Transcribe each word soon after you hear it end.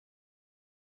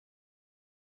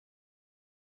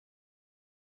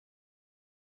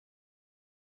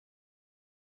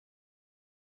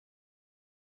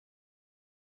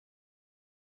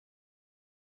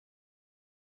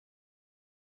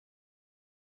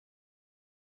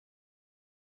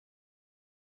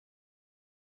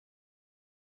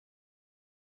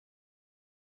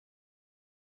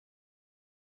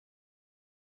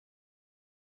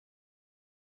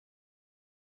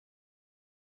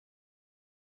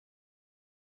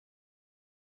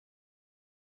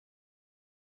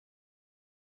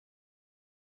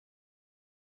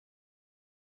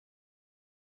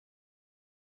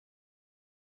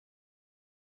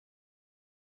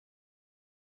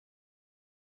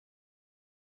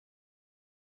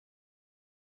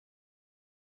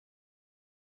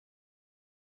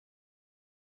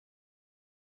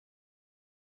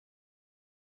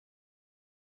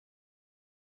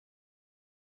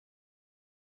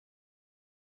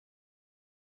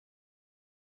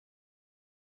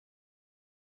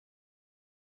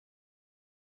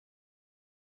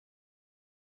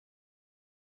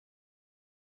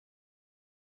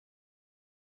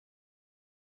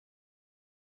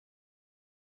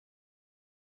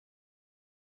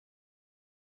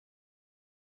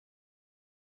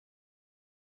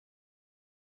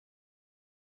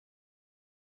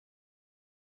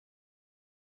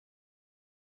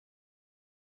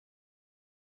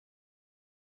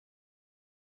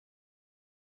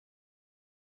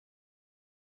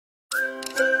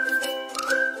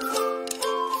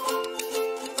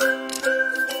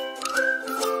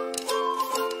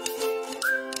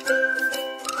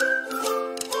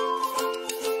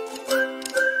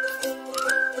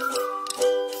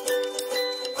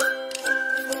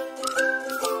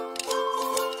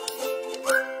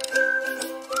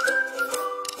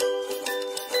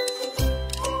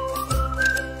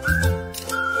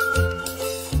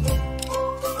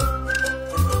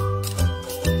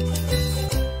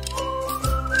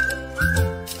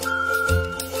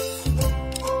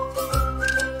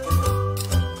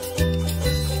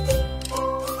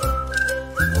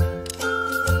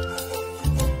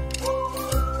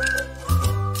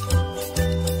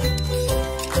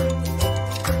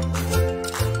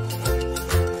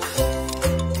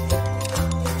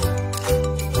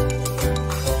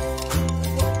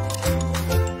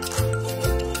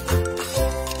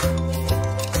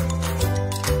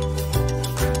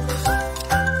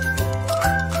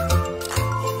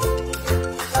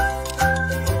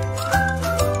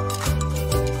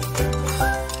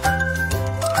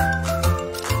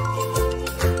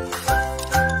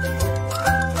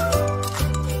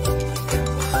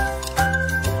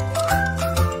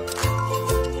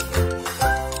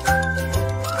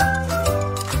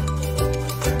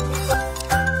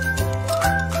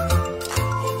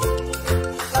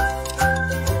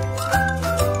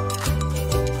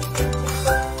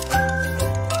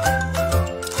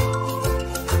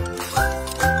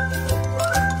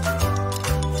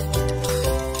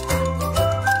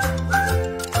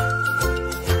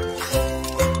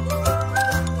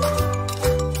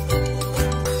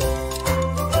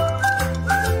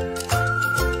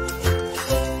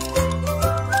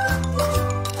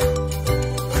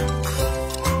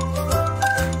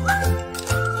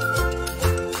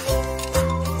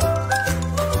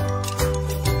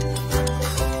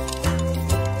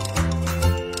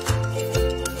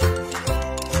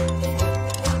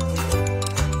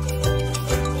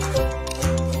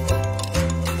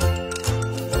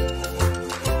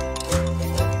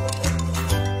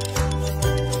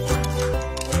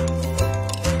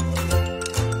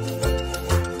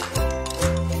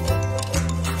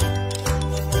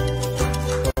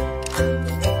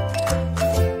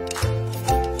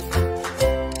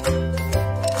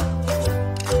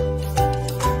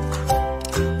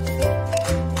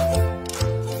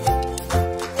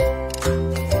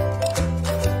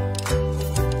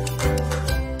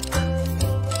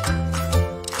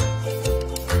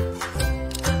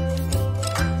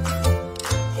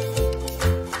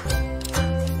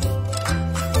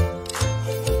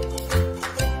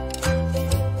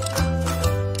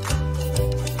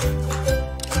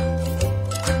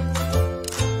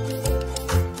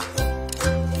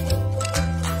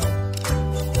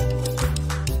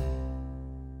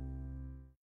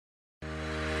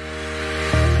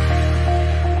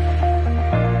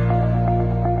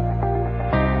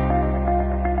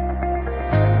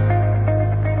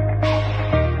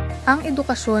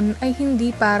edukasyon ay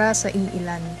hindi para sa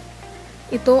iilan.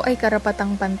 Ito ay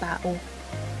karapatang pantao,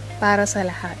 para sa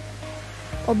lahat.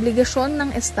 Obligasyon ng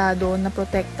Estado na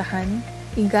protektahan,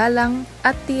 igalang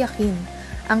at tiyakin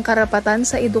ang karapatan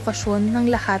sa edukasyon ng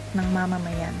lahat ng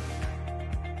mamamayan.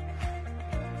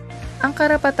 Ang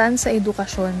karapatan sa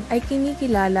edukasyon ay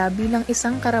kinikilala bilang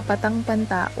isang karapatang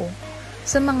pantao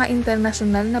sa mga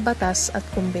internasyonal na batas at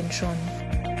kumbensyon.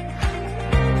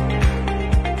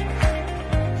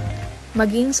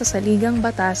 Maging sa saligang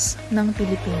batas ng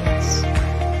Pilipinas.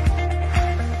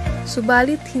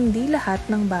 Subalit hindi lahat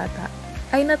ng bata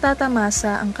ay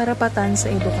natatamasa ang karapatan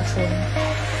sa edukasyon.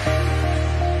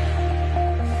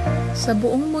 Sa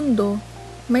buong mundo,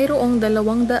 mayroong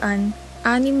 262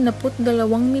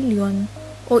 milyon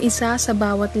o isa sa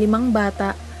bawat 5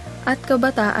 bata at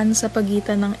kabataan sa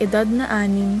pagitan ng edad na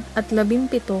 6 at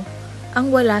 17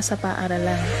 ang wala sa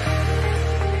paaralan.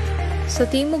 Sa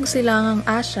Timog Silangang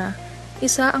Asya,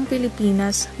 isa ang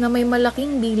Pilipinas na may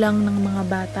malaking bilang ng mga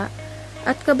bata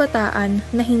at kabataan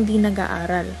na hindi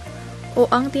nag-aaral o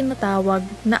ang tinatawag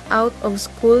na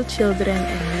out-of-school children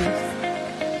and youth.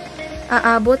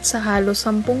 Aabot sa halos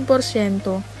 10%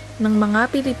 ng mga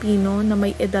Pilipino na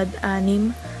may edad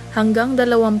 6 hanggang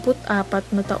 24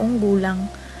 na taong gulang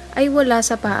ay wala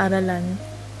sa paaralan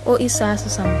o isa sa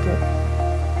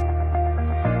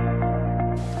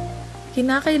 10.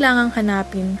 Kinakailangang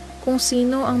hanapin kung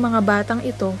sino ang mga batang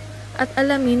ito at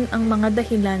alamin ang mga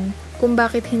dahilan kung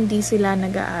bakit hindi sila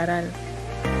nag-aaral.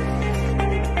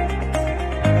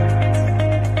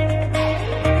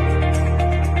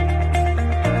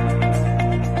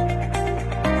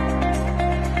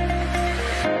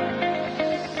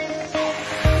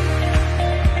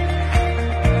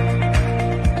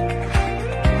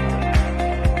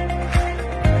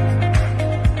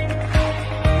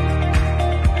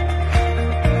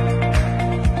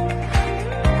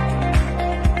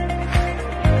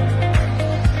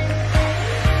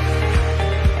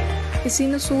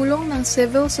 Isinusulong ng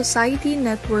Civil Society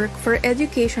Network for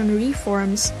Education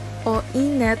Reforms o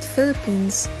ENET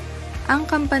Philippines ang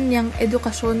kampanyang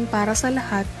Edukasyon para sa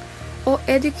Lahat o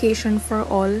Education for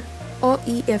All o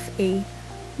EFA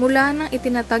mula nang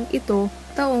itinatag ito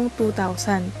taong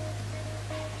 2000.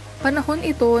 Panahon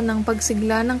ito ng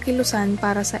pagsigla ng kilusan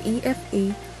para sa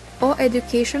EFA o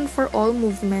Education for All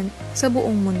movement sa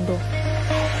buong mundo.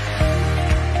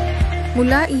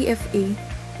 Mula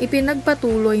EFA,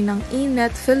 ipinagpatuloy ng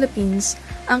ENET Philippines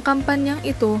ang kampanyang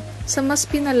ito sa mas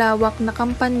pinalawak na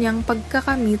kampanyang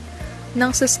pagkakamit ng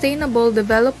Sustainable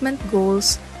Development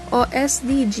Goals o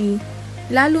SDG,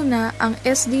 lalo na ang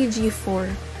SDG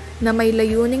 4 na may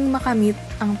layuning makamit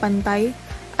ang pantay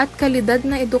at kalidad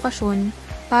na edukasyon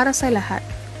para sa lahat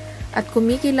at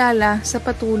kumikilala sa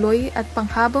patuloy at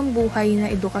panghabang buhay na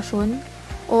edukasyon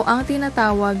o ang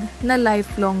tinatawag na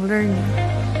lifelong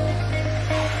learning.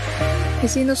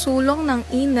 Isinusulong ng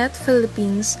ENET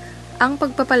Philippines ang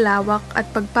pagpapalawak at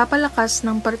pagpapalakas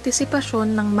ng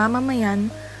partisipasyon ng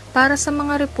mamamayan para sa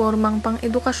mga reformang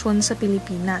pang-edukasyon sa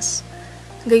Pilipinas.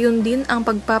 Gayon din ang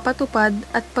pagpapatupad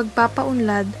at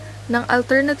pagpapaunlad ng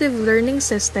alternative learning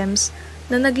systems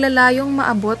na naglalayong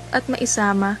maabot at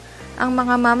maisama ang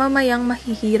mga mamamayang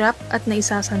mahihirap at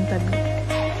naisasantabi.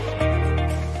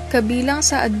 Kabilang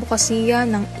sa advokasya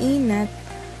ng ENET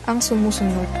ang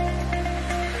sumusunod.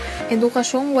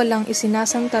 Edukasyong walang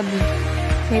isinasantabi,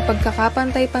 may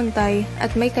pagkakapantay-pantay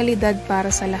at may kalidad para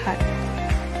sa lahat,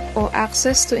 o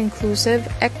access to inclusive,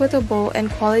 equitable, and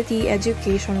quality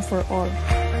education for all.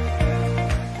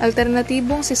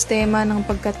 Alternatibong sistema ng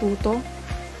pagkatuto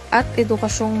at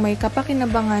edukasyong may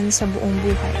kapakinabangan sa buong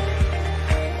buhay,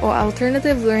 o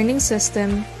alternative learning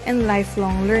system and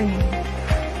lifelong learning.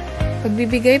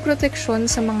 Pagbibigay proteksyon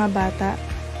sa mga bata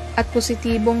at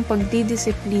positibong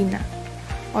pagdidisiplina,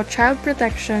 o child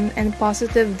protection and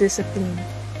positive discipline.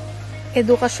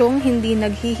 Edukasyong hindi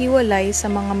naghihiwalay sa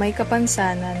mga may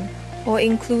kapansanan o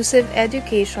inclusive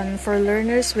education for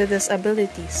learners with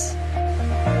disabilities.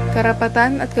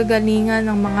 Karapatan at kagalingan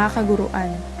ng mga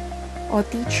kaguruan o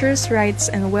teachers'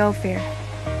 rights and welfare.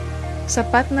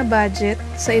 Sapat na budget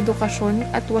sa edukasyon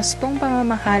at wastong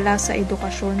pamamahala sa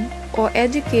edukasyon o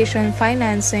education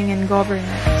financing and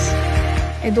governance.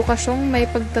 Edukasyong may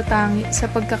pagtatangi sa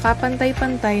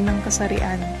pagkakapantay-pantay ng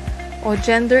kasarian o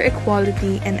gender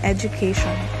equality and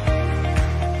education.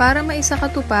 Para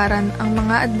maisakatuparan ang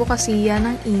mga advokasya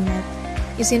ng ENET,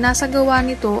 isinasagawa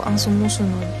nito ang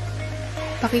sumusunod.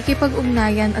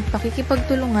 Pakikipag-ugnayan at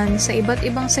pakikipagtulungan sa iba't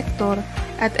ibang sektor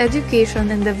at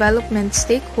education and development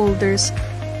stakeholders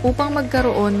upang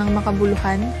magkaroon ng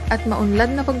makabuluhan at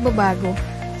maunlad na pagbabago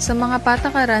sa mga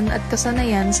patakaran at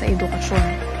kasanayan sa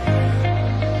edukasyon.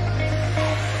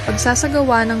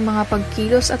 nagsasagawa ng mga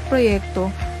pagkilos at proyekto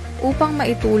upang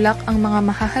maitulak ang mga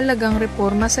mahahalagang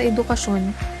reforma sa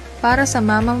edukasyon para sa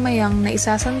mamamayang na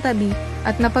isasantabi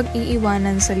at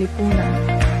napag-iiwanan sa lipunan.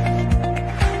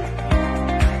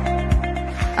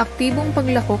 Aktibong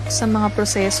paglahok sa mga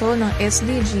proseso ng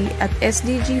SDG at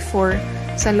SDG 4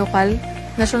 sa lokal,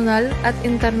 nasyonal at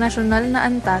internasyonal na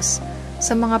antas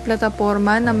sa mga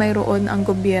plataporma na mayroon ang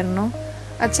gobyerno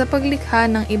at sa paglikha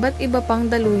ng iba't iba pang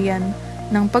daluyan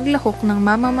ng paglahok ng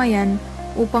mamamayan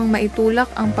upang maitulak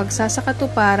ang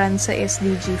pagsasakatuparan sa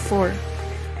SDG 4.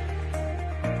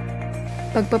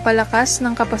 Pagpapalakas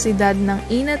ng kapasidad ng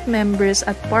INET members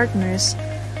at partners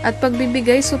at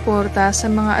pagbibigay suporta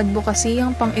sa mga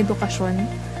advokasiyang pang-edukasyon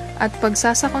at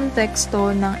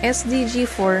pagsasakonteksto ng SDG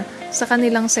 4 sa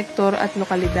kanilang sektor at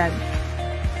lokalidad.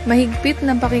 Mahigpit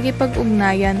na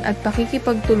pakikipag-ugnayan at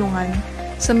pakikipagtulungan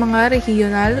sa mga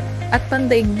regional at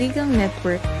pandaigdigang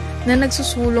network na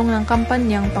nagsusulong ng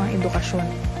kampanyang pang-edukasyon.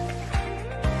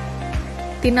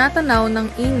 Tinatanaw ng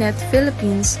INET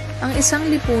Philippines ang isang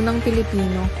lipunang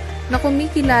Pilipino na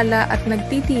kumikilala at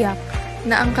nagtitiyak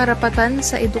na ang karapatan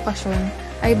sa edukasyon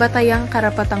ay batayang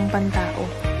karapatang pantao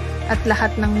at lahat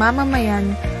ng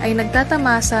mamamayan ay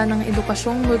nagtatamasa ng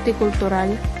edukasyong multikultural,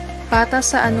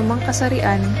 patas sa anumang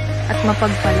kasarian at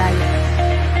mapagpalaya.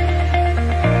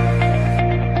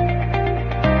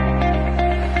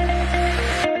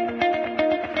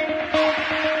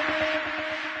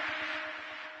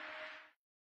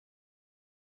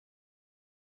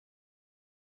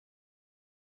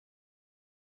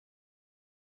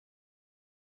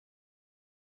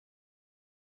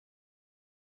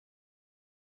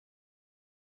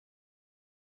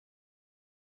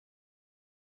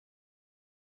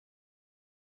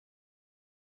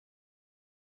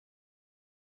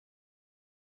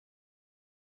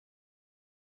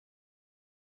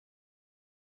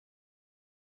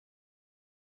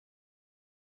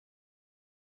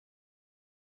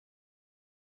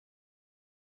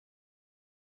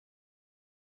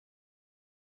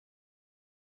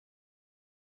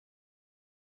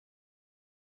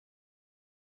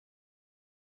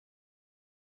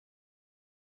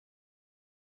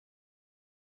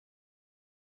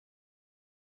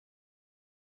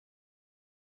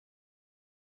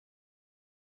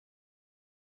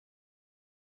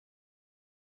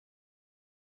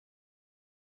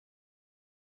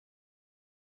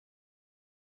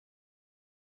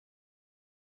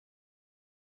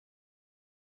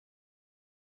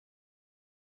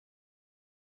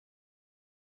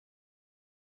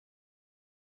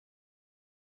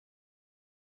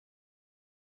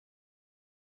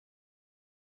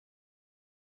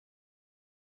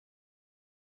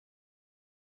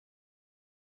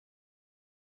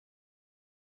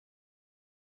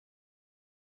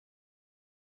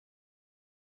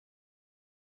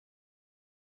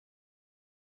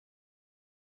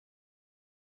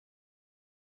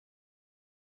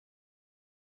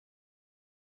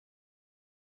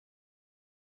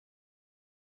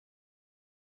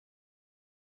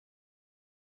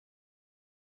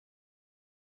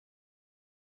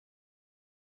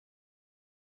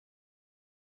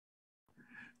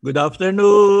 Good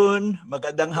afternoon!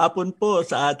 Magandang hapon po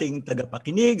sa ating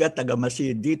tagapakinig at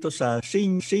tagamasid dito sa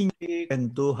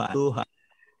Kwentuhan.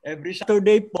 Every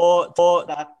Saturday po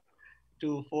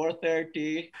to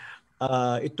 4:30.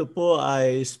 Ito po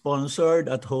ay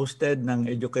sponsored at hosted ng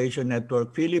Education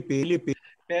Network Philippines,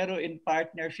 pero in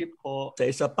partnership po sa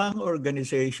isa pang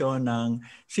organization ng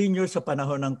senior sa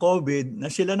panahon ng COVID na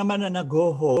sila naman na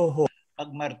nag-ho-ho pag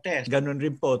Martes. Ganun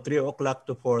rin po, 3 o'clock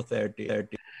to 4:30.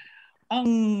 Ang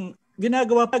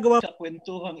ginagawa sa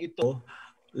kwentuhang ito,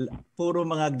 puro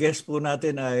mga guest po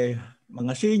natin ay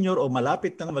mga senior o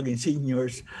malapit na maging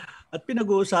seniors at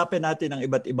pinag-uusapan natin ang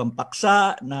iba't ibang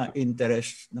paksa na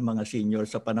interest ng mga senior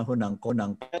sa panahon ng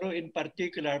konang. Pero in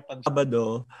particular, pag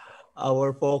Sabado,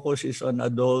 our focus is on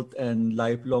adult and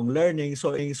lifelong learning,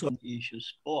 so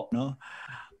issues po. No?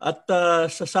 At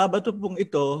sa Sabado pong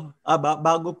ito,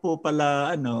 bago po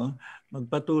pala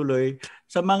magpatuloy,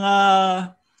 sa mga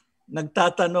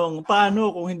nagtatanong,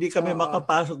 paano kung hindi kami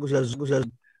makapasok sa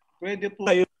pwede po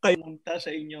kayo pumunta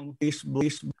sa inyong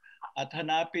Facebook at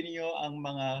hanapin niyo ang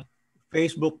mga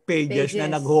Facebook pages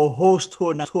na nag-host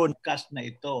ng podcast na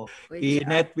ito.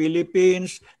 INET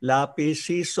Philippines, Lapis,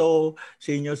 Siso,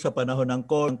 Senior sa panahon ng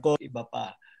iba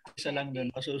pa. Isa lang doon,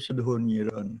 masusunduhin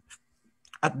niyo ron.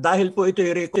 At dahil po ito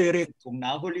i-record, kung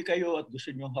nahuli kayo at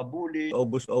gusto niyo habulin o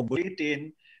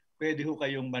ulitin, pwede ho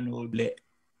kayong manood.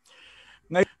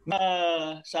 Ngayon,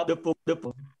 Sabado po,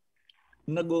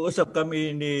 nag-uusap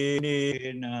kami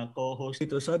na co-host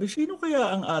dito. Sabi, sino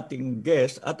kaya ang ating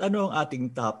guest at ano ang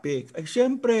ating topic? Ay,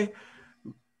 siyempre,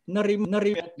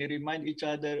 ni-remind each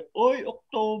other, oy,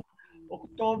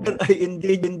 October ay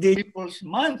Indigenous Peoples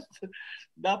Month.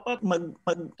 Dapat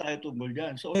tayo tungkol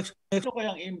dyan. So, ano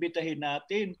kayang imbitahin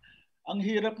natin? Ang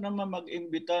hirap naman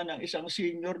mag-imbita ng isang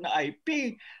senior na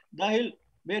IP dahil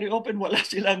very often wala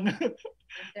silang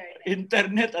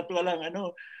internet at walang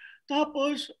ano.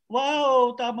 Tapos,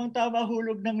 wow, tamang-tama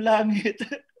hulog ng langit.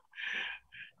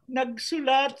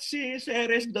 Nagsulat si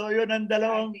Ceres Doyo ng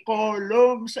 2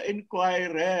 column sa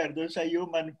Inquirer, doon sa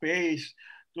Human Face,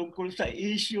 tungkol sa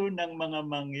issue ng mga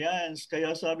Mangyans.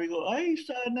 Kaya sabi ko, ay,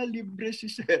 sana libre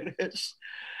si Ceres.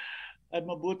 At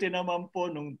mabuti naman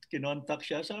po nung kinontak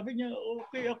siya, sabi niya,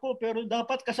 okay ako, pero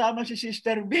dapat kasama si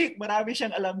Sister Vic. Marami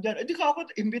siyang alam dyan. Di ka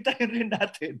ako, imbitahin rin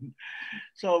natin.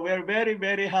 So we're very,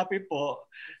 very happy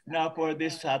po na for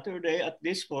this Saturday, at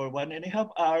least for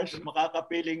 1.5 hours,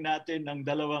 makakapiling natin ng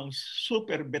 2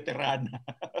 super veterana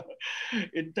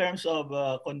in terms of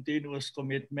continuous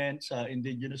commitment sa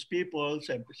indigenous people.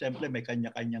 Siyempre may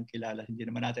kanya-kanyang kilala. Hindi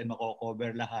naman natin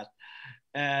mako-cover lahat.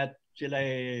 At sila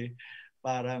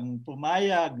parang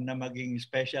pumayag na maging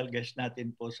special guest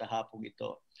natin po sa hapong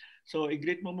ito. So,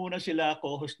 i-greet mo muna sila,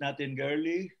 co-host natin,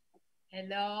 Girlie.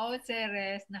 Hello,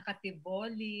 Ceres,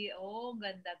 nakatiboli. Oh,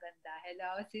 ganda-ganda.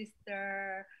 Hello, sister.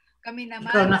 Kami naman.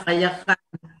 Ikaw nakayakan.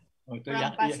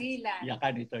 From Pasilan.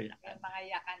 Yakan ito, yakan. Yung mga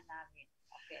yakan namin.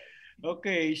 Okay.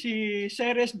 Okay, si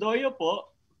Ceres Doyo po,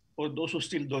 for those who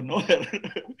still don't know her,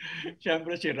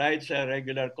 siyempre si writes sa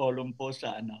regular column po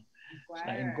sa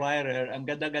sa Inquirer. Ang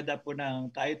ganda-ganda po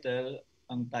ng title,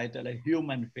 ang title ay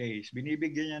Human Face.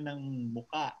 Binibigyan niya ng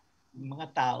muka, mga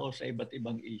tao sa iba't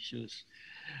ibang issues.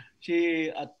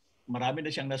 At marami na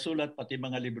siyang nasulat, pati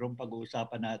mga librong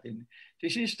pag-uusapan natin.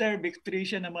 Si Sister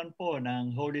Victricia naman po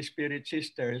ng Holy Spirit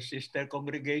Sisters, Sister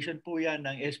Congregation po yan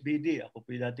ng SBD. Ako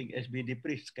po dating SBD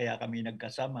priest, kaya kami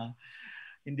nagkasama.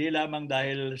 Hindi lamang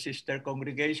dahil sister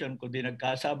congregation, kundi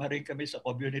nagkasama rin kami sa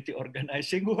community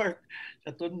organizing work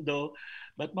sa Tondo.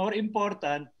 But more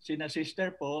important, sina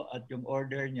sister po at yung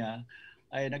order niya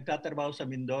ay nagtatrabaho sa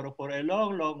Mindoro for a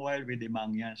long, long while with the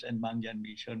Mangyans and Mangyan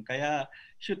Mission. Kaya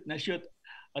shoot na shoot.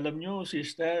 Alam nyo,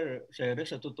 Sister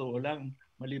Ceres, sa totoo lang,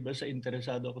 maliban sa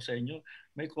interesado ako sa inyo,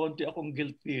 may konti akong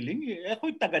guilt feeling.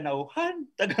 Ako'y taga-Nauhan,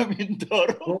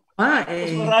 taga-Mindoro.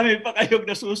 Mas marami pa kayong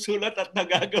nasusulat at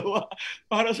nagagawa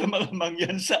para sa mga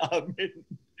Mangyan sa amin.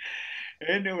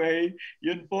 Anyway,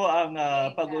 yun po ang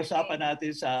pag-uusapan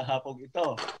natin sa hapong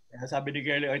ito. Kaya sabi ni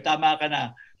Girlie, oy, tama ka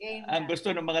na. Ang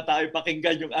gusto ng mga tao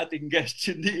pakinggan yung ating guest,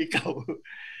 hindi ikaw.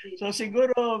 So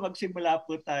siguro magsimula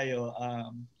po tayo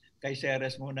kay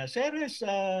Ceres muna. Ceres,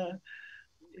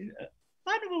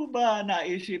 paano mo ba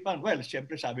naisipan? Well,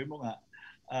 siyempre sabi mo nga,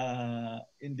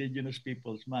 Indigenous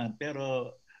Peoples Month.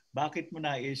 Pero bakit mo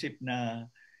naisip na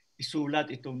isulat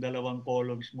itong 2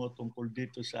 columns mo tungkol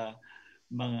dito sa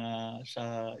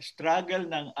struggle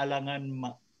ng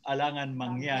alangan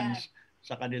Mangyans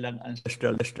sa kanilang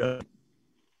ancestral?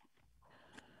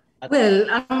 Well,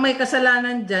 ang may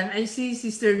kasalanan dyan ay si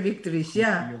Sister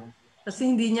Victricia. Kasi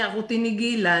hindi niya ako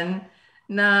tinigilan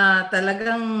na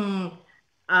talagang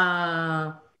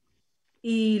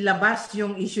ilabas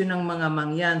yung issue ng mga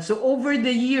Mangyan. So over the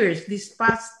years, this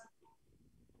past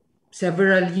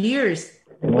several years,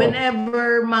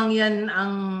 whenever Mangyan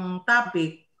ang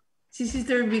topic, si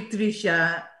Sister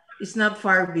Victricia is not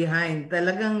far behind.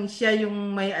 Talagang siya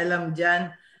yung may alam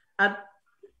dyan. At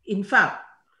in fact,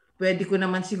 pwede ko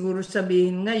naman siguro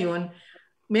sabihin ngayon,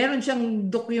 meron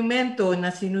siyang dokumento na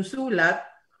sinusulat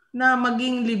na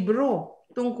maging libro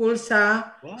tungkol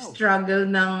sa struggle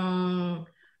ng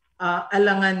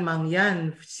alangan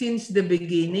Mangyan since the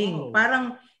beginning.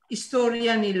 Parang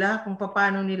istorya nila kung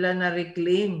paano nila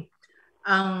na-reclaim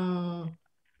ang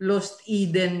Lost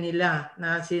Eden nila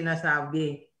na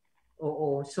sinasabi.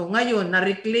 Oo. So ngayon,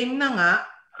 na-reclaim na nga,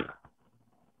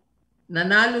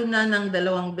 nanalo na ng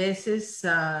 2 beses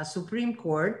sa Supreme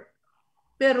Court,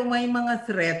 pero may mga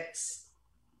threats.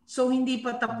 So hindi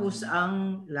pa tapos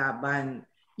ang laban.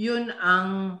 Yun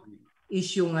ang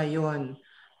issue ngayon.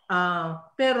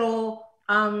 Pero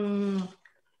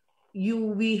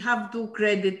we have to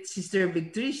credit Sister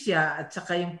Victricia at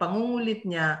saka yung pangungulit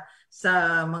niya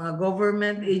sa mga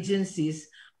government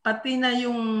agencies, pati na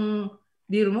yung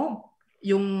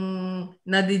yung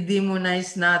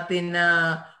nadidemonize natin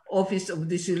na Office of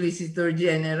the Solicitor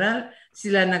General,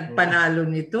 sila nagpanalo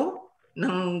nito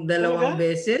ng 2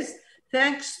 beses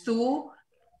thanks to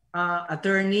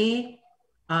Attorney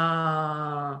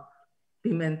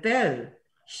Pimentel.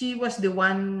 she was the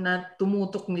one na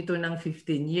tumutok nito ng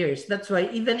 15 years. That's why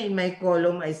even in my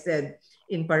column, I said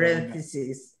in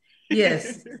parentheses,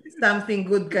 yes, something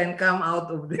good can come out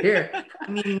of there.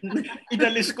 I mean,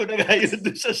 inalis ko na nga yun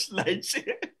doon sa slides.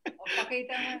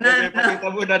 Pakita mo. Pakita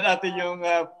muna natin yung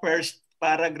first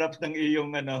paragraphs ng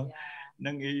iyong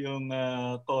ng iyong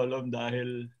column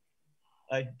dahil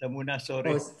muna,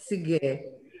 sorry. Sige.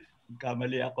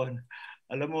 Kamali ako.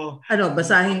 Alam mo,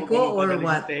 basahin ko or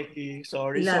what?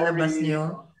 Sorry. Ilalabas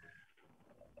nyo?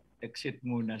 Exit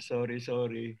muna. Sorry.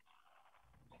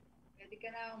 Pwede ka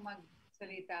na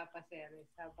magsalita pa, Ceres.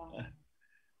 Habang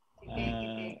si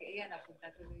Teki. Ayan,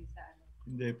 napunta tuloy sa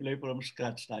Hindi, play from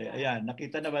scratch tayo. Ayan,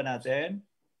 nakita na ba natin?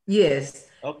 Yes.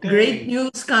 Okay. Great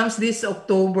news comes this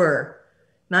October.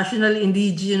 National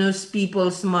Indigenous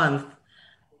Peoples Month.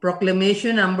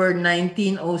 Proclamation number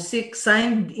 1906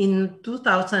 signed in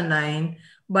 2009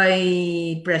 by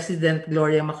President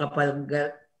Gloria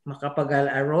Macapagal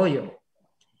Arroyo.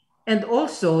 And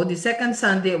also, the second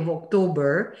Sunday of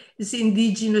October is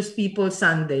Indigenous Peoples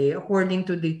Sunday according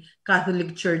to the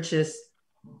Catholic Church's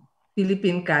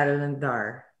Philippine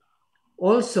calendar.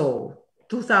 Also,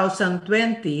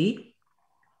 2020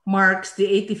 marks the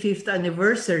 85th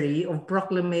anniversary of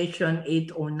Proclamation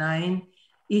 809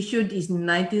 issued in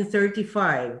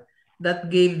 1935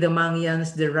 that gave the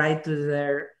Mangyans the right to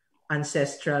their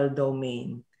ancestral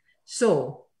domain.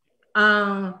 So,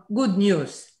 good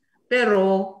news.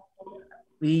 Pero,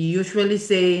 we usually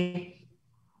say,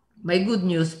 may good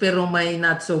news pero may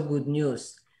not so good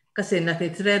news. Kasi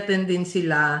nati-threaten din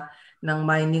sila ng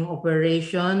mining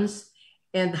operations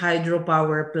and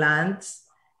hydropower plants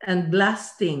and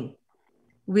blasting,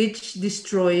 which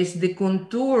destroys the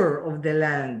contour of the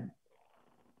land.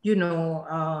 You know,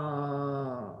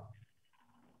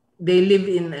 they live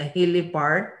in a hilly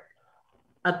part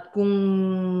at kung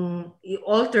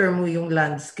i-alter mo yung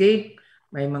landscape,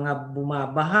 may mga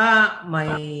bumabaha,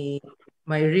 may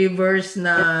rivers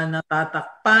na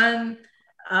natatakpan.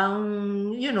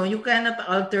 You cannot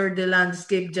alter the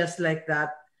landscape just like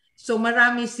that. So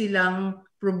marami silang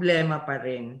problema pa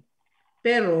rin.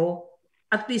 Pero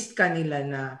at least kanila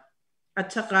na.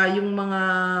 At saka yung mga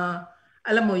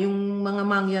alam mo, yung mga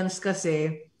Mangyans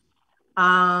kasi,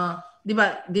 di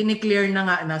ba, dineclare na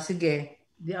nga na, sige,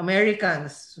 the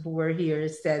Americans who were here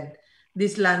said,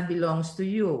 this land belongs to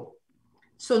you.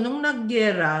 So, nung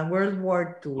naggera, World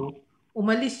War II,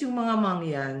 umalis yung mga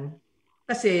Mangyan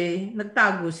kasi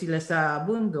nagtago sila sa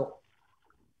bundok.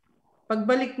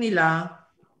 Pagbalik nila,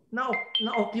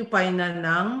 na-occupy na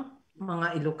ng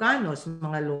mga Ilocanos,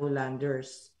 mga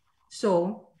lowlanders.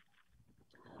 So,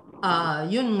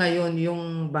 yun ngayon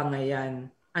yung Bangayan.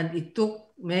 And it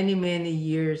took many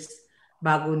years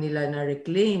bago nila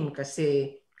na-reclaim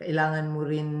kasi kailangan mo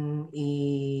rin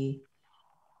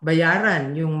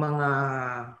bayaran yung mga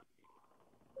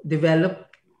developed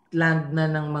land na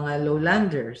ng mga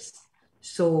lowlanders.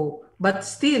 So, but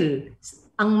still,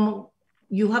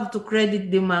 you have to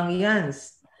credit the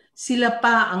Mangyans. Sila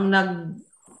pa ang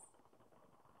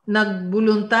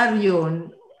nagboluntaryo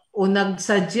o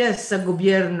nag-suggest sa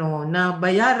gobyerno na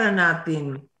bayaran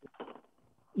natin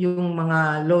yung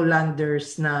mga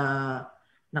lowlanders na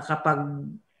nakapag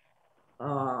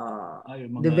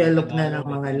develop na ng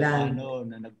mga land.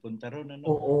 Na nagpunta ron, ano?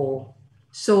 Oo.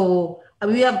 So,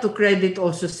 we have to credit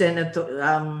also the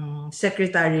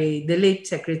late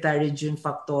Secretary June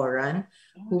Factoran,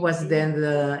 who was then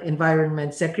the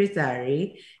Environment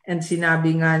Secretary, and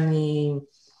sinabi nga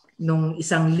nung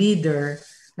isang leader,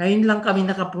 ngayon lang kami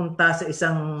nakapunta sa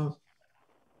isang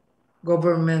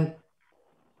government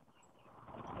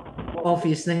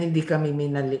office na hindi kami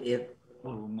minaliit.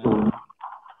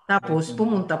 Tapos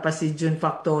pumunta pa si June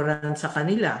Factoran sa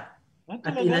kanila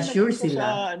at inassure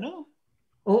sila.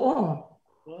 Oo.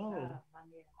 Wow.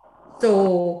 So,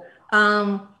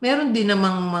 meron din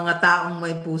namang mga taong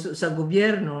may puso sa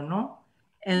gobyerno, no?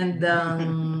 And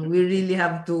we really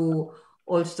have to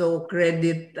also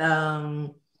credit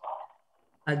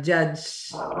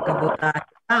Judge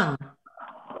Kabutang.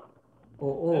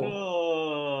 Oo. Pero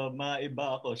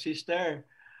maiba ako. Sister,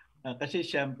 kasi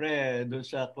siyempre doon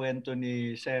sa kwento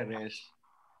ni Ceres,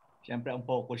 siyempre ang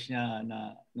focus niya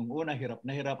na nung una hirap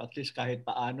na hirap, at least kahit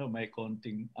paano may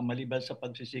konting, maliban sa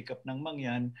pagsisikap ng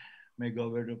Mangyan, may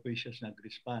government officials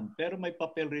nag-respond. Pero may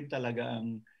papel rin talaga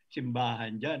ang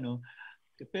simbahan dyan, no?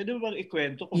 Pwede mo bang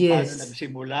ikwento kung paano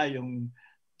nagsimula yung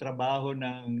trabaho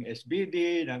ng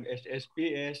SBD, ng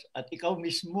SSps, at ikaw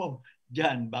mismo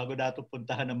dyan, bago nato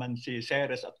puntahan naman si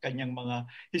Ceres at kanyang mga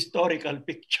historical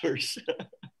pictures.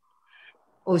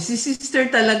 Si Sister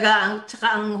talaga,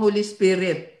 tsaka ang Holy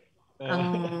Spirit,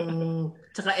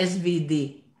 tsaka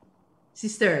SBD.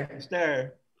 Sister.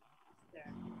 Sister.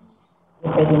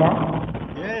 Pwede na?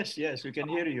 Yes, yes, we can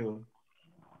hear you.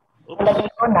 Palagay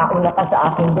ko nauna ka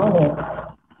sa akin doon eh.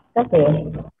 Kasi,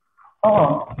 oo.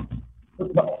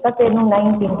 Kasi noong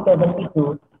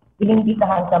 1972,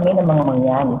 inimbitahan kami ng mga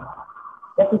Mangyan.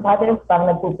 Kasi Father pang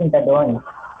nagpupunta doon.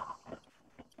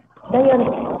 Ngayon,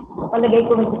 palagay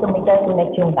ko may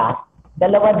connection ka.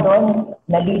 Dalawa doon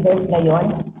na leaders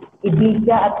ngayon,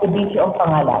 Edisha at Edisha ang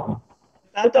pangalan.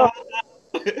 Tatawa na.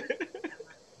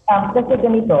 Kasi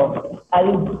ganito,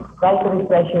 I'll try to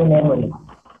refresh your memory.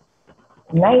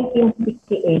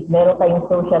 1968, meron kayong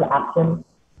social action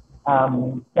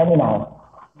seminar.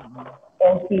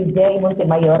 And si Jerry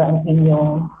Montemayor ang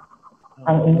inyong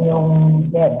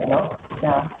head, no?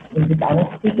 Na ang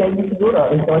speaker niyo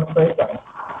siguro, resource person.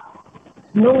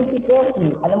 Nung si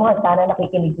Tessie, alam mo, sana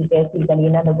nakikinig si Tessie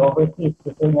kanina nag-overseas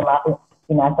kasi niya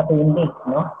pinasa ko yung link,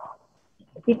 no?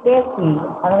 Si Tessie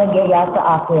ang nagyaya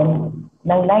sa akin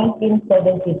ng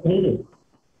 1973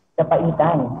 sa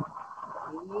Paitan.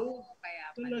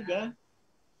 Talaga?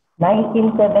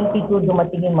 1972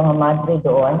 dumating yung mga madre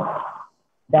doon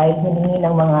dahil hiningi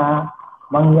ng mga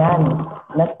Mangyan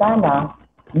na sana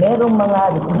merong mga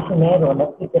misyonero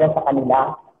na titira sa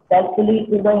kanila dahil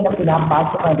tuloy-tuloy na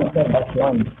pinapasok ang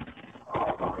reservasyon.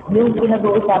 Yung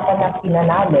pinag-uusapan na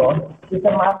pinanalo is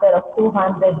a matter of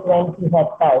 220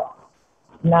 hectares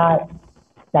na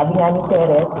sabi nga ni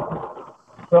Ceres,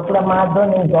 proklamado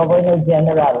ng Governor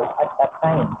General at that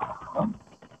time. No?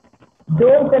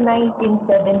 Doon sa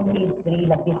 1973,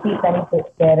 nakisita ni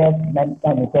Ceres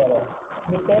ni Ceres.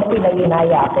 Ni Tessie na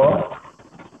yunaya ako,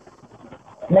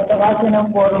 nagtawa siya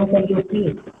ng forum sa UP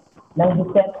ng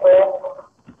December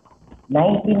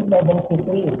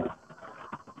 1973.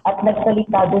 At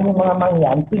nagsalita doon yung mga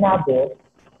Mangyan, sinabi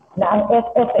na ang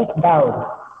SSs daw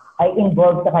ay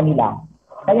involved sa kanila.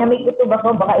 Kaya may kutub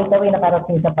ako, baka ikaw ay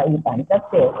nakarating sa Paitan.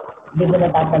 Kasi, di mo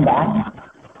natatandaan?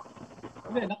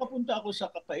 Hindi, nakapunta ako sa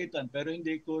Kapaitan pero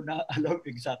hindi ko na alam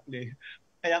exactly.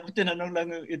 Kaya ako tinanong lang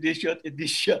yung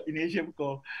initium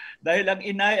ko. Dahil ang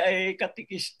inay ay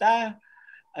katikista.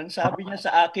 Ang sabi niya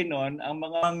sa akin noon, ang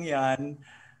mga Mangyan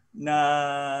na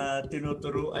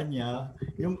tinuturuan niya,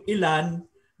 yung ilan,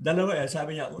 dalawa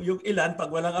sabi niya, yung ilan,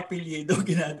 pag walang apelyido,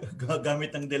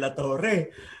 ginagamit ng dela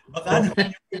Torre. Baka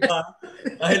naman yung iba,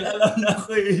 dahil alam na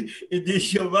ako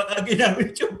Edisha, baka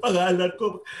ginamit yung pangalan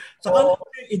ko. Saka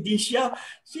yung Edisha,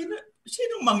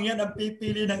 sinong Mangyan ang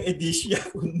pipili ng Edisha?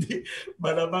 Kundi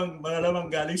malamang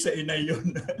galing sa inay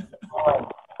yun.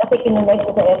 Kasi kinunay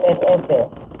ko sa SSs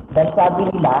eh. Dahil sabi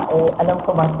nila, alam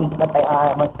ko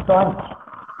mas-strong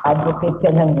advocate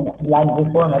ka ng land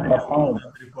reform at that time.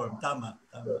 Land reform, tama.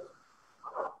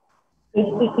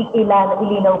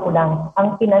 Ilinaw ko lang,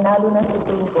 ang pinanalo ng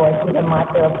Supreme Court is a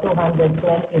matter of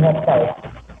 220 hectares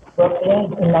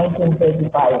proclaimed in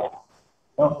 1935.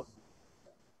 No?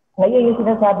 Ngayon yung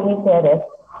sinasabi ni Ceres,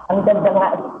 ang ganda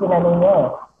nga sinanong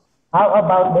niya, how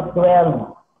about the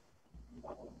 12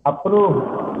 approved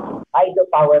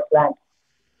hydropower plant?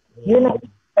 Yun ang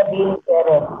sabihin ni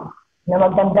Ceres, na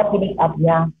maganda pick up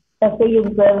niya. Kasi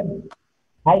yung 12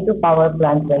 hydropower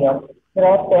plant ngayon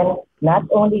threaten not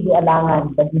only the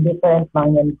Alangan but the different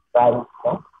Mangyan tribes.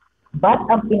 No? But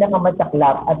ang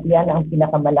pinakamasaklap at yan ang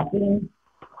pinakamalaking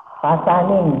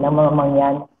pasanin ng mga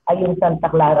Mangyan ay yung Santa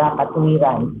Clara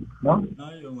Katuwiran. No?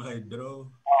 Yung hydro.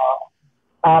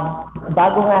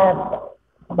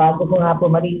 Bago ko nga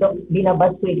pumarito,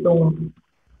 binabas ko itong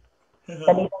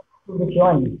kanilang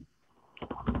solusyon.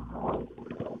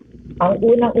 Ang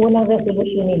unang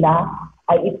resolution nila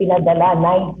ay ipinadala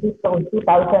 2009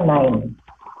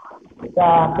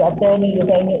 sa Attorney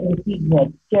Eugenio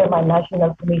Insigne, Chairman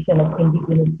National Commission of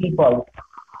Indigenous People.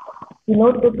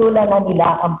 Sinututulan na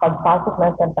nila ang pagpasok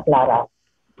ng Santa Clara.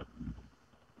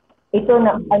 Ito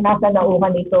na nasa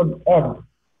nauhan nito, Ed.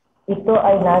 Ito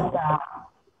ay nasa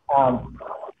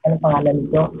ano pangalan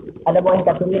nito? Alam mo ang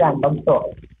Katuwiran, Bagso.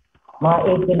 Mga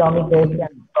 8 kilometers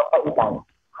yan sa Paitan.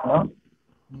 Ano?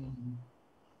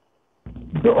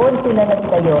 Doon sila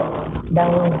nagtayo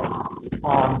ng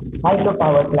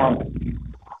hydropower plant.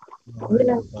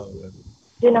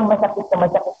 Yun ang masakit sa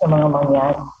mga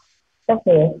Mangyan.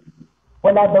 Kasi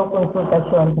wala daw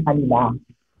konsultasyon sa kanila.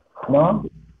 No?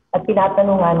 At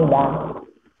tinatanong nga nila,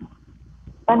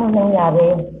 paano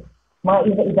nangyari? Mga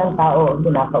isa-isang tao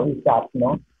kinakausap,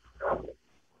 no?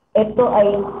 Ito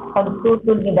ay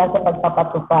pagtutol nila sa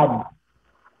pagpapatupad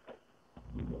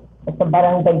sa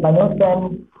Barangay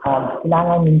Banusan,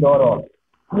 Silangan, Mindoro.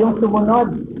 Yung sumunod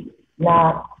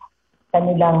na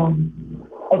kanilang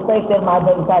ay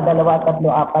firmado 1, 2, 3,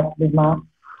 4, 5, 6, 6,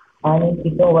 7,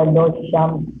 8, 9,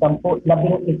 10,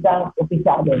 11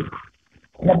 opisyales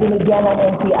na binigyan ng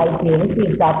NCIC,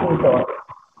 received copy ito.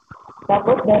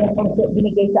 Tapos meron pang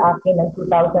binigay sa akin ng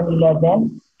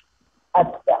 2011 at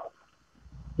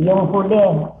yung huli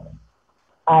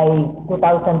ay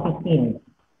 2015.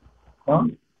 No?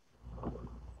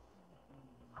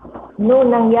 Noong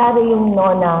nangyari yung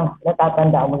nona,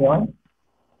 natatandaan mo yun?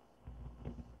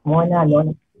 Mona,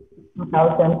 no?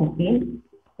 2015,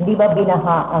 hindi ba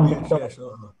binaha ang Victoria? Yes,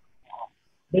 oo.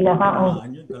 Binaha ang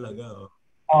Yun talaga,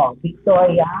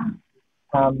 Victoria,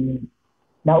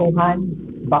 Nauhan,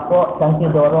 Baco, San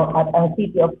Isidoro, at ang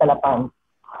City of Calapan.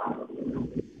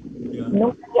 Yeah.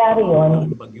 Nung nangyari yun,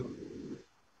 Bagyo.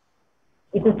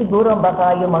 ito siguro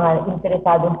baka yung mga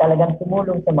interesadong talagang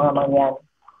tumulong sa mga mangyan.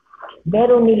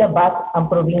 Meron nilabas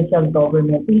ang provincial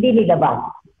government, hindi nilabas,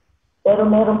 pero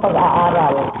meron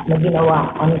pag-aaral na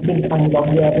ginawa ang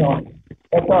gobyerno.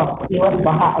 Ito, iwas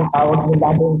baha ang tawag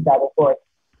nila doon sa report.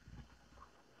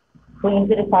 Kung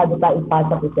interesado ka,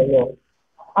 ipasa ko sa iyo.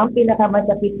 Ang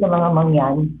pinakamasakit sa mga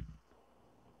mangyan,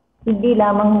 hindi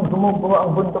lamang gumuguho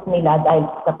ang buntok nila dahil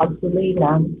sa pagtuloy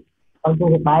ng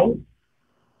pagbuhukay,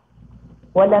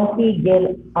 walang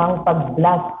tigil ang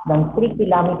pag-blast ng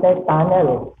 3-kilometer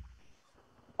tunnel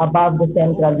above the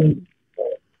central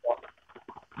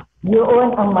Mindoro. Yun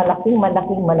ang malaking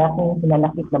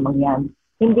hinanakit na mangyan.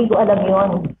 Hindi ko alam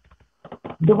yun.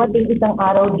 Dumating isang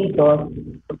araw dito,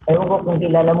 ewan ko kung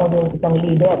kilala mo yung isang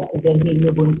leader, si Girlie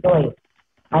Bunsoy,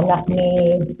 anak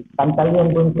ni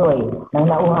Pantaleon Bunsoy, ng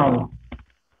Nauhan.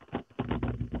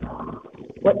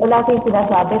 Wala siyang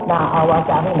sinasabi na aawa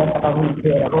sa akin,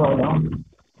 nagkakahulsera ko, no?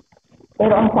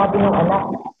 Pero ang sabi ng anak,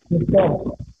 Mister,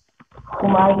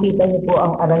 kung makikita niyo po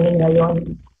ang arangin ngayon,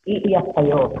 iiyak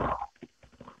kayo.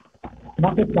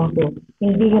 Bakit lang po?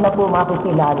 Hindi niyo na po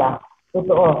makikilala.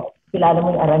 Totoo, kilala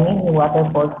mo yung arangin, yung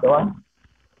waterfalls doon?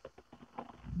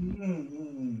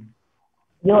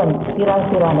 Yun,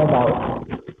 sirang-sira na daw.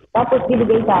 Tapos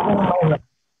binigay sa akin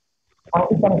ang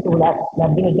isang sulat na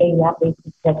binigay niya kay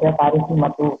Secretary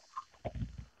Simatu.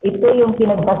 Ito yung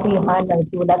pinagbasihan ng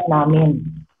sulat namin.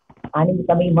 Anim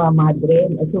kami mga madre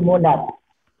na sumulat.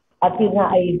 At yun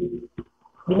nga ay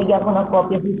binigyan ko ng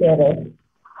kopya si Ceres.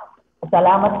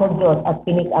 Salamat sa Diyos at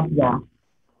pinick up niya.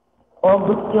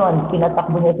 August yun,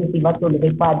 pinatakbo niya si Simatu,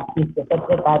 lumipad si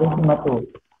Secretary Simatu.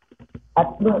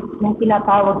 At nung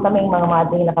tinatawag kami mga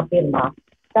madre na nakapirma,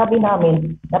 sabi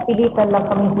namin, napilitan lang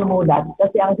kami sumulat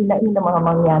kasi ang hinain ng mga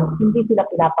mangyan, hindi sila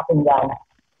pinapakinggan.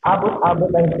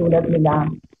 Abot-abot ang sulat nila,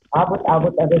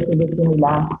 abot-abot ang resolution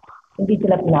nila, hindi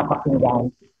sila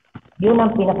pinapakinggan. Yun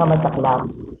ang pinakamasaklap.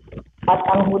 At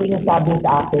ang huling sabi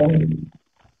sa akin,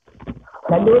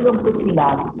 nalulungkot sila,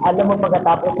 alam mo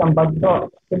pagkatapos ng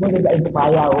bagso, sumunod ay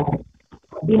bukayaw.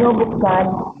 Binubuksan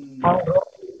ang road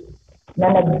na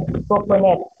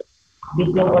nag-connect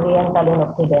between Oriental and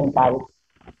Occidental.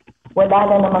 Wala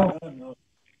na namang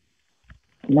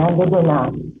nandoon na.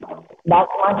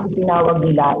 Last month tinawag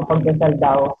nila, ipagdasal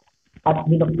daw at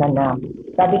binuksan na.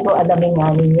 Sabi ko, alamin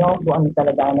nga ninyo kung ano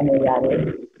talaga ang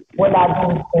nangyayari. Wala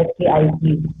din SPIC.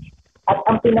 At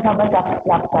ang pinakamasakit,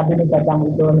 sabi ni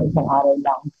Dadang doon isang araw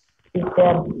lang,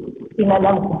 Sister,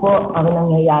 sinalam ko po ang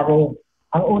nangyayari.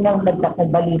 Ang unang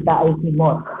nagbalita ay si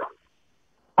Mot.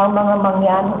 Ang mga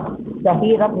mangyan sa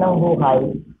hirap ng buhay,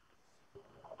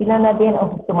 sila na din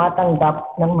ang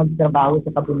tumatanggap ng magtrabaho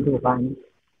sa kabundukan.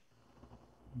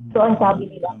 So ang sabi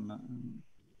nila,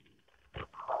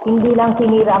 hindi lang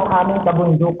sinira ang aming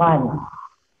kabundukan,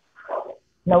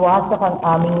 nawasak ang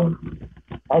aming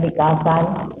kalikasan,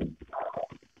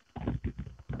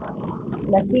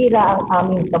 nasira ang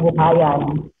aming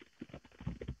kabuhayan,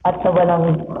 at sa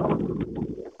walang,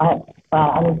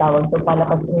 anong tawag ito,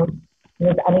 palakas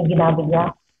anong ginamit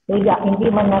niya, kaya hindi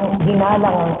man nang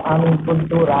ginalang ang aming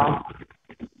kultura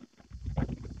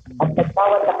at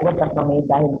nagtawatak-watak kami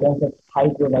dahil sa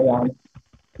hydro na yan,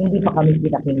 hindi pa kami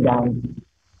pinakinggan.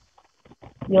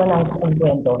 Yun ang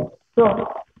kwento. So,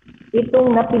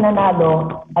 itong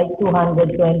napinanalo ay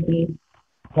 220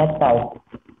 hectares.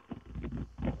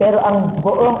 Pero ang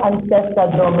buong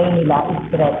ancestral domain nila is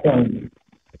threatened.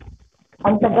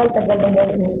 Ang tagal-tagal na yan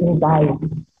iniintay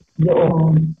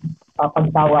yung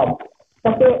pagtawad.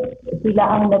 Kasi sila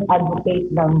ang nag-advocate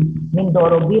ng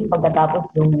Mindoro Bill pagkatapos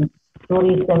ng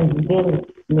tourism bill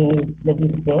ni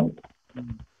Legisle.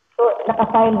 So,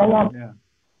 nakasayang na yan. Yeah.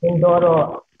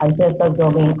 Mindoro Ancestral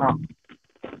Domain Act.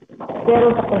 Pero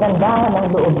sa kagandahan ng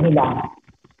loob nila,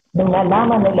 nung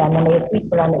nalaman nila na may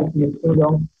IPRA na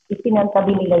isinulong,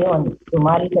 isinantabi nila yon,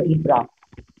 sumali sa IPRA.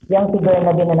 Yang siguro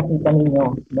na din na nakita ninyo,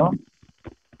 no?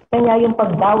 Kanya yung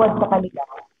pagdawad sa kanila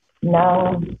ng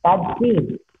TADC,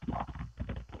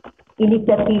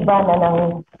 inisyatiba na ng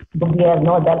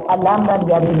gobyerno dahil alam na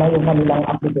rin na yung kanilang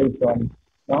application.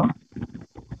 No?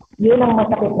 Yun ang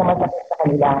masakit sa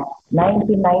kanila.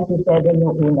 1997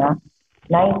 yung una,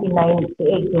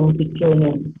 1998 yung picture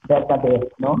ni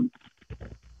Bertabes, no?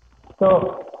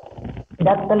 So,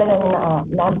 that talagang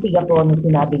naantig ako nung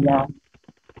sinabi niya,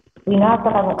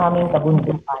 winasak ang aming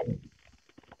kabundukan.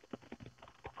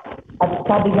 At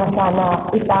sabi niya sana,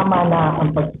 itama na,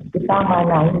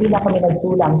 hindi na kami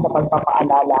nagsulang sa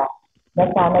pagpapaalala na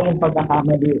sana yung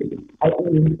pagkakamali ay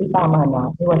itama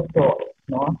na, iwasto,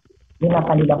 no? Yun ang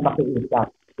kanilang pakiusap.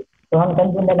 So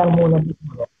hanggang doon na lang muna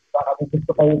siguro. Baka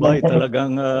gusto kayo. Boy,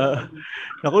 talagang,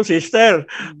 naku sister,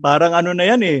 parang ano na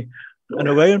yan eh.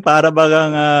 Ano ba yun? Para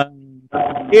bagang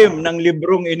ng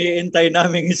librong iniintay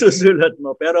naming isusulat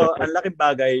mo. Pero ang laking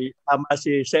bagay, tama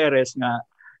si Ceres nga,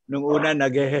 nung una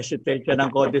nag-hesitate siya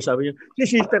ng konti, sabi niyo, si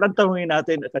sister, ang tanungin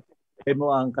natin, at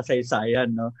mo ang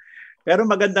kasaysayan, no? Pero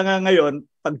maganda nga ngayon,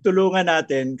 pagtulungan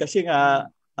natin, kasi nga,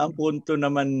 ang punto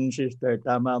naman, sister,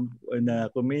 tama na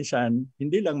kuminsan,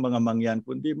 hindi lang mga mangyan,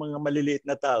 kundi mga maliliit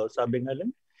na tao, sabi nga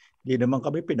lang, hindi naman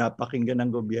kami pinapakinggan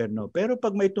ng gobyerno. Pero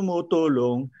pag may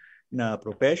tumutulong na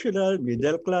professional,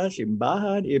 middle class,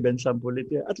 simbahan, even sa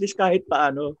politika, at least kahit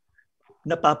paano,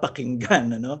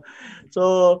 napapakinggan, ano?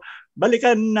 So,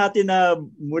 balikan natin na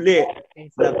muli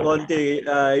na konti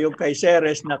yung kay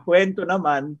Ceres na kwento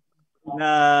naman na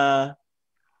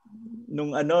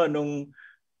nung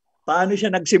paano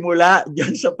siya nagsimula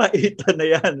diyan sa paitan na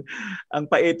yan. Ang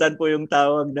paitan po yung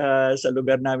tawag na sa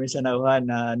lugar namin sa Nauhan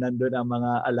na nandun ang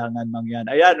mga alangan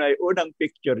mangyan. Ayan, ay unang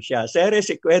picture siya.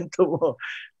 Ceres, ikwento mo.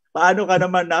 Paano ka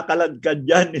naman nakaladkad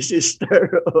dyan ni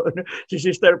sister? Si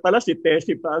sister pala, si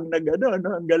Tessie pa ang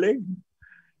ang galing.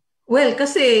 Well,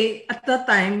 kasi at that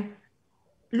time,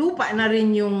 lupa na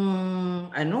rin yung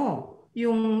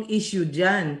yung issue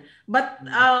dyan. But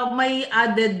may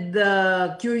added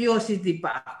curiosity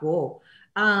pa ako.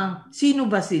 Sino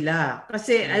ba sila?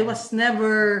 Kasi I was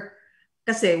never,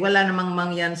 kasi wala namang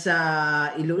mangyan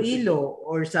sa Iloilo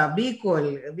or sa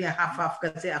Bicol. Half-half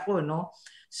kasi ako, no?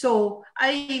 So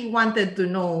I wanted to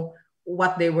know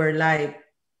what they were like.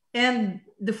 And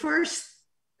the first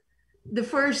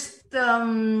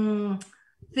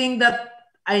thing that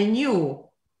I knew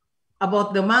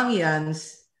about the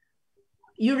Mangyans,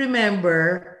 you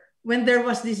remember when there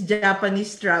was this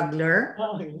Japanese struggler,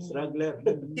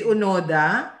 si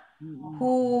Unoda,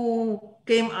 who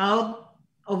came out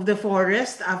of the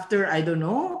forest after, I don't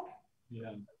know,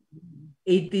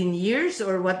 18 years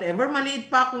or whatever.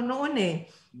 Maliit pa ako noon eh.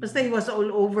 Basta he was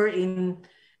all over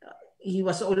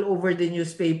the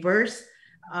newspapers.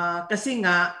 Kasi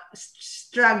nga,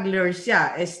 struggler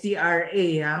siya,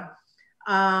 STRA,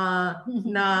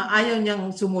 na ayaw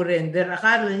niyang sumurrender.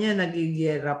 Akala niya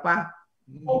nagigera pa.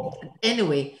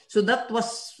 Anyway, so that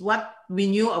was what we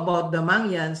knew about the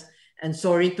Mangyans. And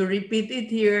sorry to repeat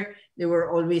it here, they were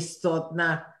always thought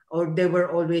na, or they were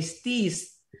always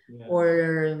teased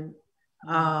or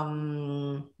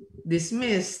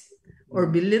dismissed or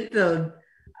belittled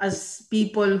as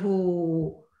people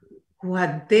who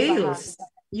had tails.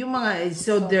 Yung mga is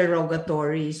so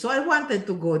derogatory. So I wanted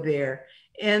to go there.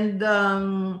 And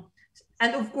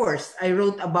of course, I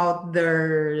wrote about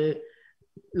their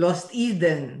Lost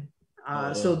Eden,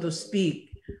 so to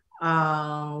speak,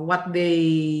 what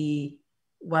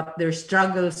their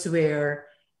struggles were.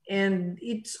 And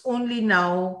it's only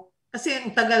now, kasi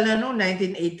ang tagal na no,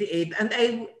 1988, and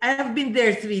I have been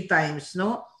there 3 times,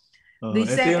 no? The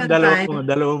second time,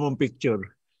 dalawa mong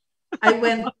picture. I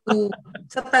went to,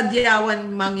 sa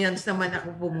Tadyawan Mangyans naman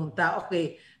ako pumunta.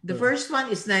 Okay, the first one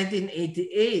is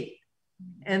 1988.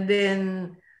 And then,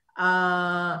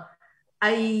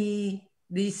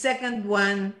 the second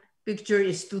one picture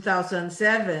is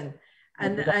 2007.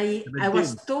 And I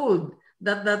was told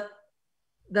that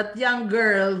young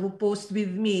girl who posed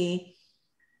with me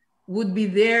would be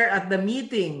there at the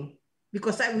meeting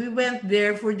because we went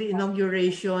there for the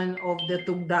inauguration of the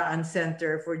Tugdaan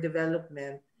Center for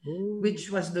Development, which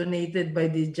was donated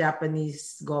by the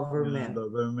Japanese government.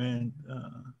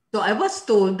 So I was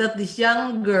told that this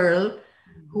young girl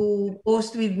who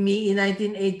posed with me in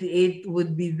 1988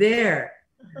 would be there.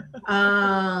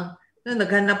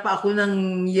 Naghanap pa ako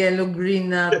ng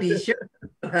yellow-green na t-shirt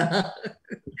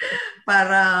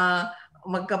para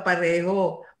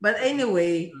magkapareho. But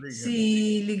anyway,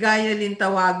 si Ligaya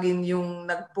Lintawagin yung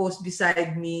nag-post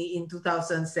beside me in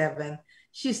 2007.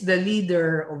 She's the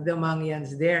leader of the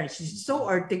Mangyans there. She's so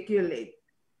articulate.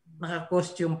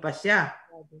 Naka-costume pa siya.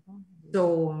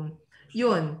 So,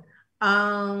 yun.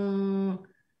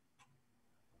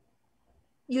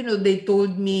 They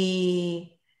told me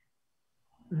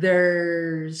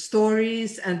their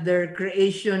stories and their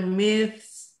creation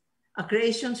myths, a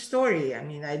creation story. I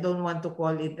mean, I don't want to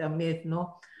call it a myth,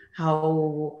 no?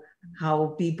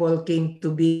 How people came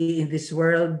to be in this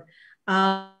world.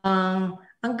 Ang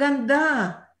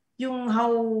ganda yung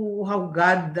how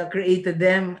God created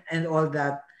them and all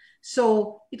that.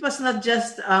 So it was not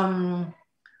just a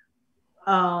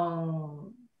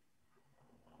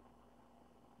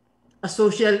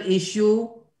social issue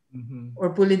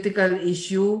or political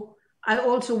issue. I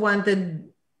also wanted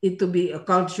it to be a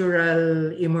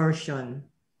cultural immersion.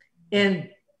 And,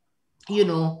 you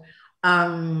know,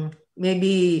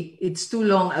 maybe it's too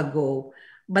long ago,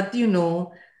 but, you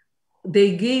know,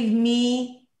 they gave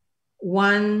me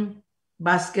one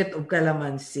basket of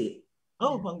calamansi.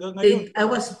 Oh, hanggang ngayon. I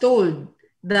was told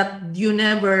that you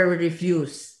never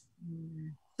refuse.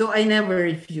 So I never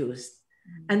refused.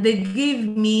 And they gave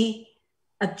me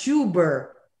a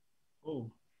tuber,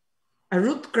 a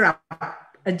root crop,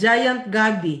 a giant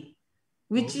gabi,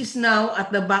 which is now at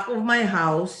the back of my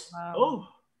house. Oh.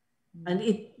 And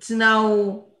it's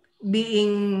now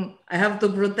being, I have to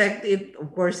protect it,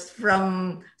 of course,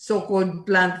 from so-called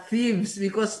plant thieves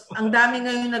because ang dami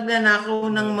ngayon nagnanakaw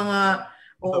ng mga,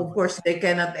 of course, they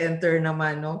cannot enter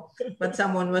naman, no? But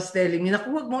someone was telling me, naku,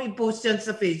 huwag mong i-post yan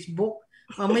sa Facebook.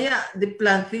 Mamaya, the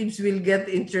plant thieves will get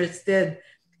interested.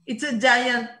 It's a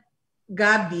giant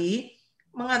gabi.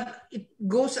 It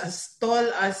goes as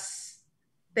tall as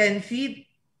 10 feet.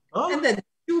 Oh. And the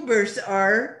tubers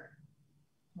are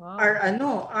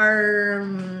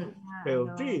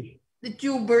healthy. The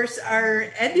tubers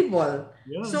are edible.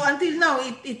 Yeah. So until now,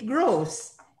 it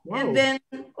grows. Wow. And then,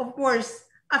 of course,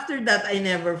 after that, I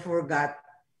never forgot.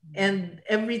 And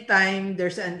every time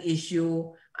there's an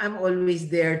issue, I'm always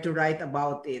there to write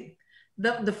about it.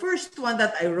 The first one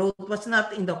that I wrote was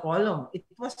not in the column. It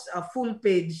was a full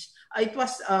page. It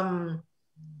was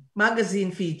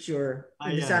magazine feature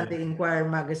in the Sunday Inquirer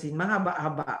magazine.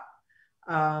 Mahaba-haba.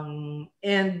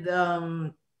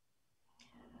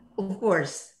 Of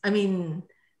course, I mean,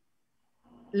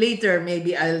 later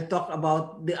maybe I'll talk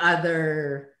about the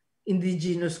other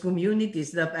indigenous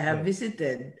communities that I have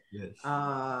visited. Yes.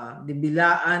 The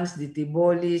Bilaans, the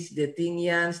Tibolis, the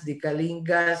Tingyans, the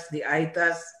Kalingas, the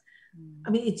Aitas.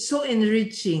 I mean, it's so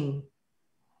enriching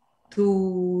to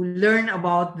learn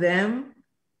about them,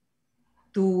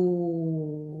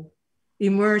 to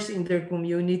immerse in their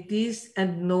communities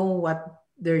and know what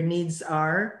their needs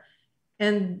are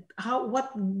and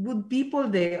what good people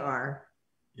they are.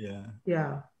 Yeah.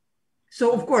 Yeah.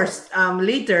 So of course,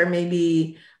 later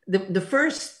maybe the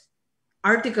first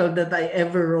article that I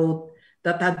ever wrote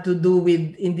that had to do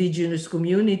with indigenous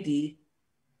communities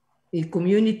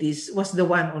was the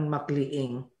one on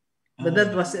Makliing. But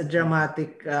that was a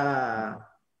dramatic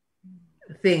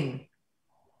thing.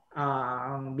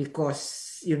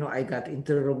 Because, you know, I got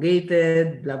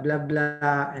interrogated, blah, blah,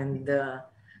 blah. And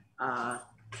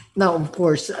now, of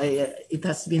course, it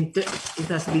has been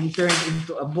turned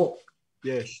into a book.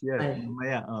 Yes.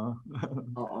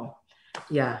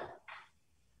 Yeah.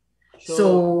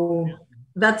 So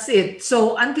that's it.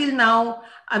 So until now,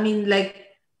 I mean, like,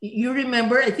 you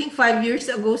remember, I think 5 years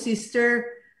ago, sister,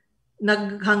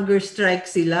 nag-hunger strike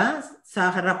sila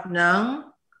sa harap ng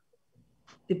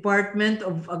Department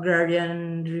of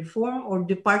Agrarian Reform or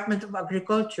Department of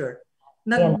Agriculture.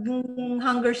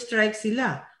 Nag-hunger strike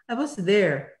sila. I was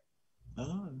there.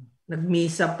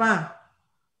 Nagmisa pa.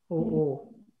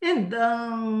 Oo. And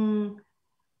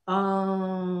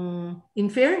in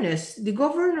fairness, the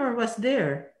governor was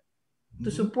there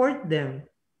to support them.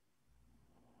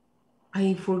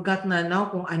 I forgot na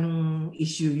now kung anong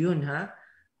issue yun, ha?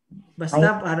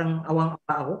 Basta parang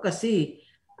awang-awa ako kasi,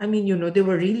 I mean, you know, they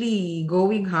were really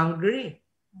going hungry.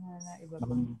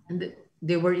 And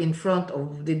they were in front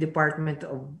of the Department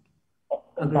of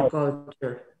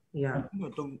Agriculture. Yeah.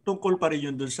 Tungkol pa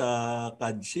rin yun dun sa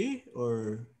KADSI?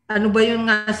 Or ano ba yun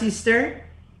nga, sister?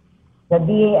 The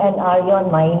DANR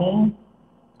yun, mining.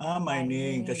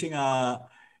 Mining. Kasi nga,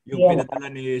 yung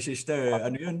pinadala ni sister,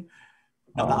 ano yun?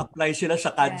 Naka-apply sila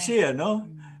sa KADSI, ano?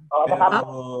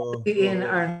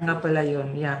 DANR nga pala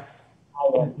yun, yeah.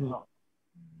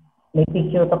 May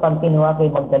picture ka pang kinuha kay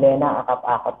Magdalena,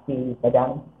 akap-akap si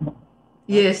Badang.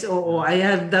 Yes, oo. I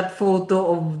have that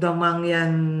photo of the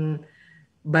Mangyan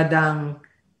Badang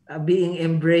being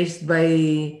embraced by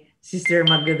Sister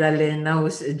Magdalena,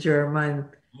 who's a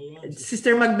German.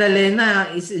 Sister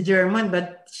Magdalena is a German,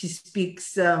 but she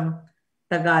speaks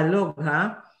Tagalog,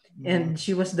 ha? And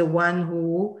she was the one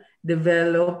who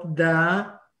developed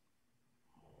the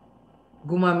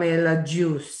gumamela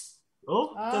juice.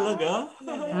 Oh, talaga?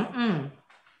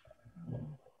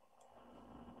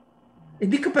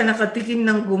 Hindi ka pa nakatikim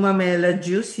ng gumamela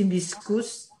juice,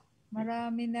 hibiscus?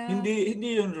 Marami na.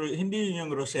 Hindi yun yung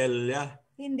Roselia.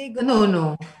 Hindi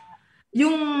No.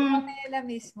 Yung gumamela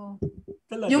mismo.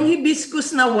 Talaga? Yung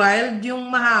hibiscus na wild,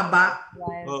 yung mahaba.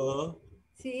 Wild. Oo.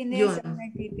 Si Ines ang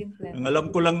nagtitimpla. Ang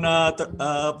alam ko lang na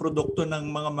produkto ng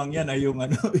mga mangyan ay yung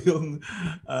yung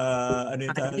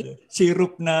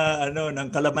syrup na ng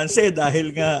kalamansi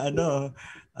dahil nga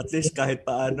at least kahit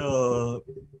paano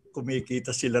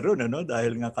kumikita sila ron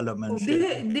dahil nga kalamansi.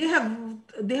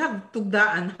 They have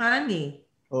tugdaan honey.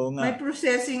 Oo nga. May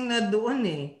processing na doon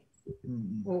eh.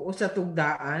 Oo, sa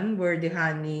tugdaan where the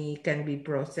honey can be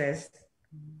processed.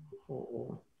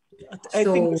 Oo. I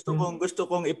think gusto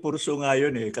kong ipurso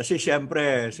ngayon kasi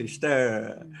syempre sister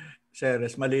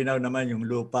Ceres, malinaw naman yung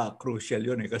lupa, crucial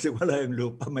yun kasi wala yung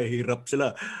lupa, mahirap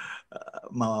sila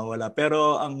mawawala.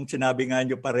 Pero ang sinabi nga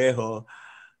nyo pareho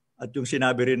at yung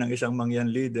sinabi rin ng isang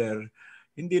mangyan leader,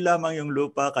 hindi lamang yung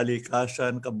lupa,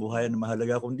 kalikasan, kabuhayan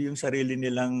mahalaga, kundi yung sarili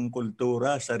nilang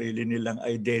kultura, sarili nilang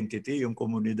identity, yung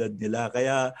komunidad nila.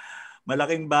 Kaya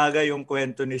malaking bagay yung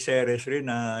kwento ni Ceres rin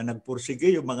na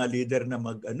nagpursige yung mga leader na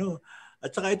at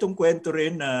saka itong kwento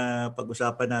rin na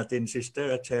pag-usapan natin,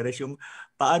 Sister at Ceres, yung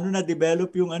paano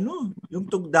na-develop yung yung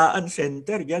Tugdaan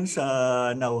Center diyan sa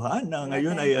Nauhan na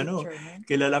ngayon ay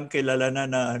kilalang-kilala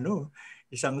na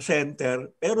isang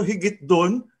center. Pero higit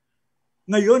doon,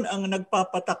 ngayon ang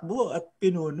nagpapatakbo at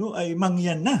pinuno ay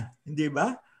mangyan na, hindi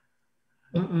ba?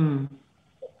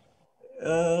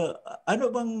 Ano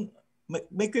bang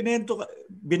may kinento ka,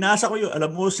 binasa ko yun,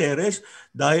 alam mo Ceres,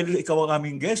 dahil ikaw ang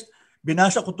aming guest,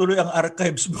 binasa ko tuloy ang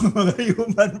archives ng mga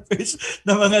human face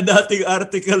na mga dating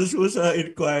articles mo sa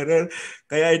Inquirer.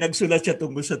 Kaya ay nagsulat siya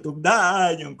tungkol sa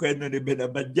Tugdaan, yung kwento ni Ben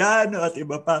Abadiano at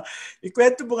iba pa.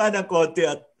 Ikwento mo nga ng konti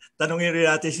at tanungin rin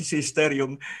natin si Sister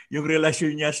yung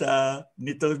relasyon niya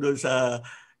nito doon sa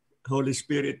Holy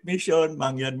Spirit Mission,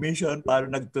 Mangyan Mission,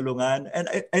 paano nagtulungan. And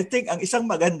I think ang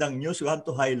isang magandang news we want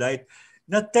to highlight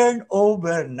na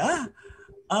turnover na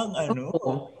ang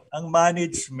ang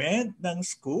management ng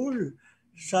school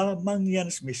sa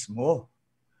Mangyans mismo.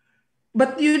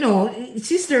 But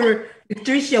Sister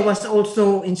Victricia was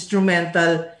also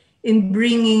instrumental in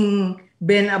bringing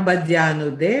Ben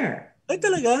Abadiano there. Ay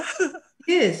talaga?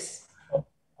 Yes.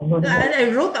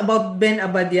 I wrote about Ben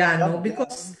Abadiano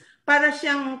because para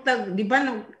siyang, di ba,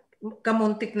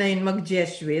 kamuntik na yun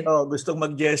mag-Jesuit. Gustong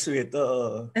mag-Jesuit.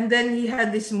 And then he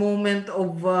had this moment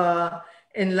of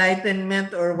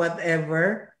enlightenment or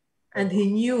whatever. And he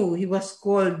knew he was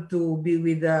called to be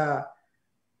with the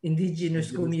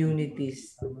indigenous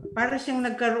communities. Para siyang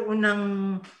nagkaroon ng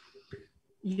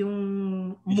yung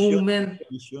moment.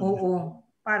 Oo.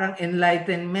 Parang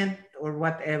enlightenment or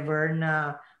whatever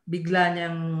na bigla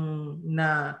niyang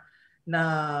na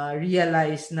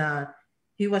realize na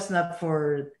he was not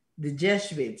for the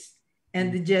Jesuits,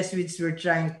 and the Jesuits were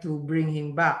trying to bring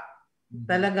him back.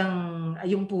 Talagang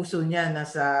yung puso niya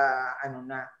nasa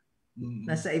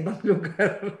nasa ibang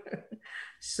lugar.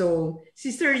 So,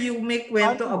 Sister, you make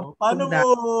kwento about paano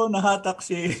mo nahatak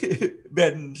si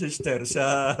Ben, Sister,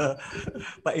 sa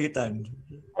Paitan?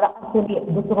 Actually,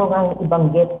 gusto ko nga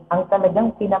ibanggit ang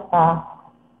talagang pinaka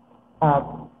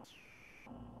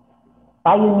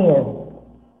pioneer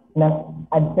ng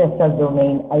ancestral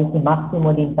domain ay si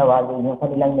Maximo din tawagin, yung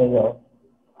kanilang mayor.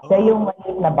 Siya yung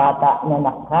maliit na bata na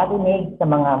nakarinig sa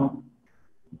mga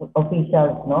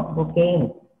officials, who came.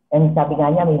 And sabi nga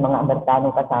niya, may mga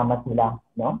Amerikano kasama sila,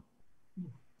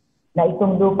 na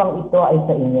itong lupang ito ay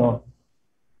sa inyo.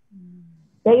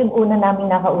 Siya yung una namin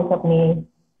nakausap ni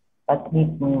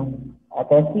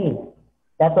Tessie.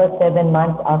 That was 7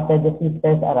 months after the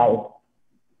sisters arrived.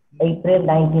 April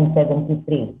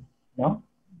 1973,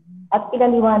 At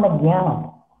pinaliwanag niya,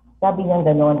 sabi niya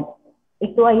gano'n,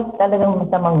 ito ay talagang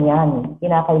masamang yan,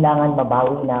 kinakailangan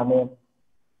mabawi namin.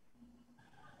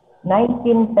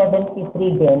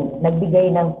 1973 din, nagbigay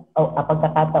ng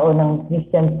pagkakataon ng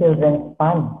Christian Children's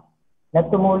Fund na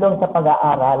tumulong sa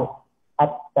pag-aaral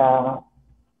at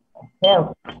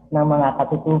health ng mga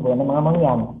Katutubo, ng mga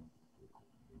mangyan.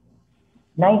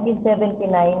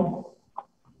 1979,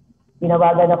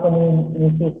 tinawagan ako ni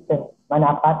Sister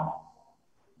Manapat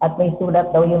at may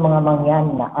sulat daw yung mga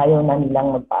mangyan na ayaw na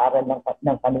nilang magpaaral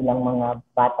ng kanilang mga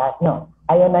bata.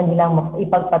 Ayaw na nilang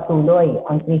ipagpatuloy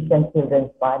ang Christian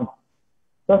Children's Fund.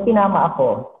 So sinama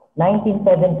ako,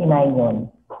 1979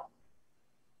 yun.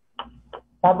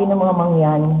 Sabi ng mga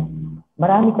mangyan,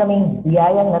 marami kaming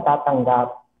biyayang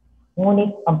natatanggap, ngunit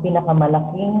ang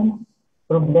pinakamalaking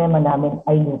problema namin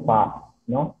ay lupa.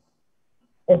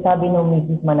 Sabi ng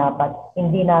Mrs. Manapat,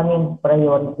 hindi namin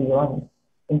priority yun.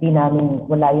 Hindi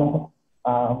namin, wala yung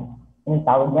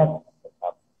tawag niya,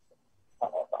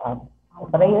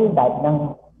 prioridad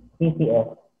ng CCS.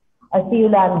 At si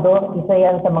Yolando, isa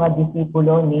yan sa mga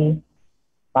disipulo ni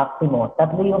Maximo.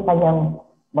 Tatlo yung kanyang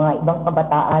mga ibang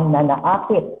kabataan na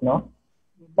naakit, no?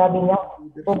 Sabi niya,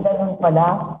 kung ganun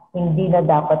pala, hindi na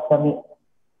dapat kami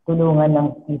tulungan ng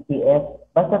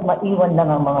CCS. Basta maiwan lang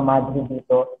ang mga madre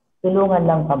dito, tulungan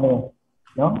lang kami,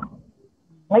 no?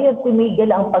 Ngayon,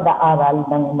 tumigil ang pag-aaral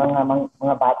ng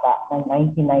mga bata ng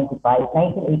 1985.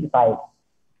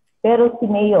 Pero si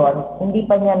Mayor, hindi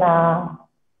pa niya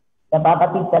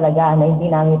napapatid talaga na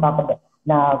hindi namin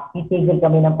na titigil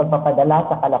kami ng pagpapadala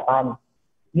sa Kalapan.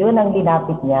 Yun ang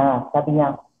linapit niya. Sabi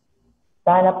niya,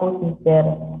 sana po sister,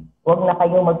 huwag na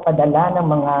kayong magpadala ng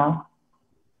mga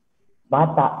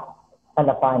bata sa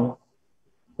Kalapan.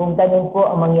 Kung ganun po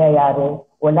ang mangyayari,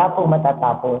 wala pong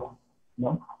matatapos.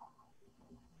 No?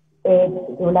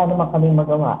 Wala naman kaming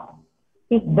magawa.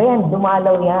 Si Ben,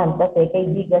 dumalaw yan kasi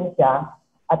kaibigan siya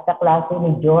at kaklase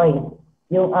ni Joy.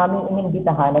 Yung aming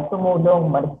inimbitahan at tumulong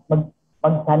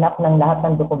maghanap ng lahat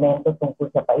ng dokumento tungkol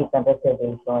sa Paitan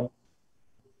Reservation.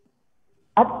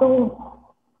 At kung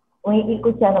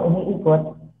umiikot siya na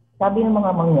umiikot, sabi ng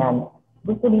mga mangyan,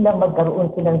 gusto nilang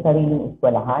magkaroon silang sariling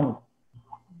eskwelahan.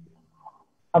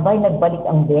 Abay, nagbalik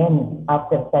ang Ben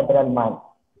after several months.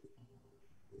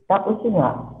 Tapos yun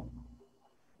nga,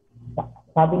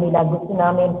 sabi nila, gusto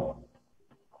namin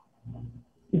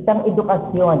isang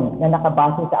edukasyon na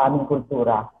nakabase sa aming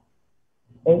kultura.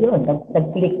 Yun,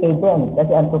 nag-click kay Ben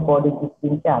kasi anthropologist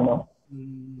din siya, no?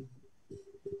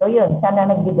 So yun, sana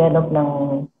nag-develop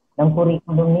ng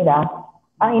curriculum nila.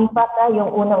 In fact,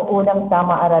 yung unang-unang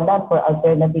tama-aralan for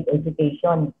alternative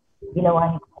education,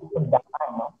 ginawa nila sa Tugdaan,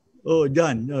 no?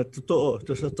 Dyan. Totoo.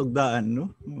 Ito sa Tugdaan,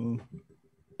 no?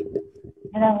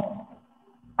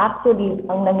 Actually,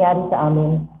 ang nangyari sa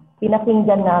amin,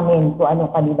 pinakinggan namin kung anong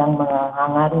kanilang mga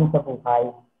hangarin sa buhay.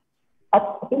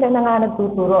 At sila na nga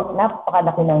nagtuturo,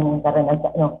 napakalaki ng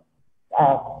karanasan,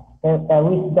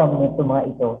 wisdom nito mga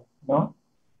ito. No?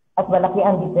 At malaki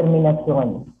ang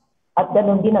determinasyon. At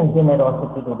ganoon din ang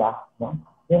generosity nila. No?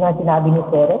 Yung nga sinabi ni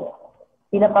Ceres,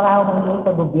 sila pa nga humingi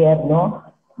sa gobyerno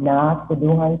na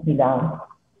tulungan silang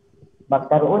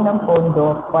magkaroon ng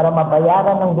pondo para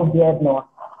mabayaran ng gobyerno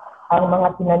ang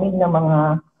mga tinanim na mga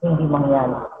hindi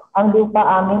mangyan. Ang lupa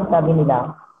amin, sabi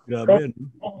nila. Grabe.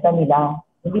 Pero nila,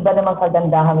 hindi ba naman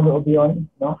kagandahang loob yun?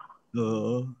 No?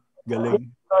 Oo,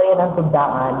 galing. So, yan ang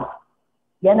Tugdaan.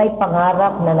 Yan ay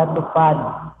pangarap na natupad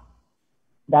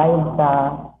dahil sa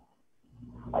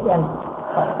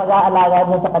pag-aalaga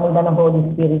mo sa kanila ng Holy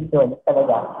Spirit yun,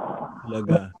 talaga.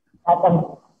 Talaga. At ang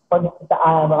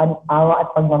awa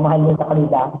at pagmamahal mo sa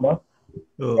kanila, no?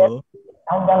 Oo. Pero,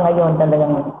 hanggang ngayon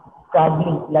talagang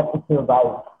struggling sila to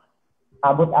survive.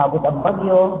 Abot-abot ang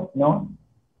bagyo, no?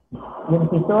 Yung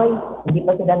Pisoy, hindi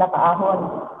pa sila nakaahon.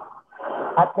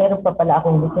 At meron pa pala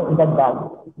akong gustong idagdag.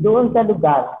 Doon sa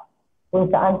lugar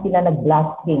kung saan sila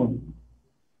nag-blasting,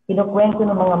 kinukwento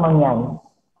ng mga mangyan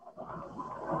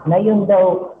na yun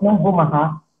daw, nung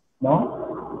bumaha, no?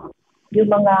 Yung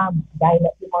mga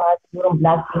sigurong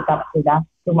blasting top sila,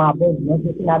 sumabog, no?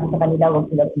 So, sinabi sa kanila,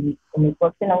 huwag silang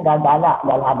umikot, silang gagala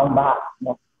dahil habang baha,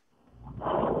 no?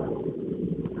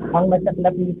 Ang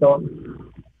masaklap nito,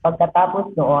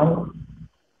 pagkatapos noon,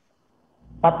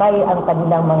 patay ang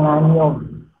kanilang mga niyog.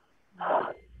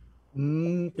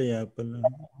 Kaya pala.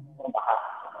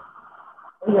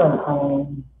 So yun,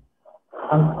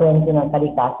 ang kwento ng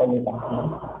kalikasan nila.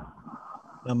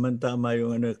 Tama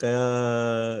yung kaya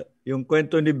yung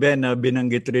kwento ni Ben na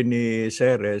binanggit rin ni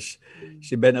Ceres,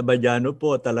 si Ben Abadiano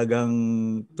po talagang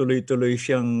tuloy-tuloy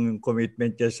siyang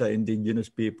commitment niya sa indigenous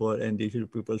people and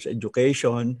indigenous people's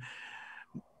education.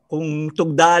 Kung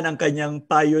Tugdaan ang kanyang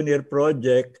pioneer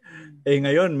project,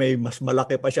 ngayon may mas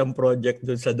malaki pa siyang project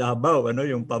doon sa Davao,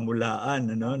 yung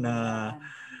pamulaan, na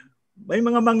may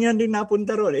mga mangyan din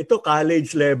napunta ron. Ito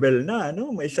college level na,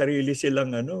 may sarili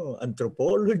silang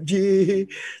anthropology,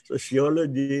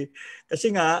 sociology.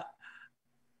 Kasi nga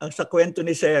ang sa kwento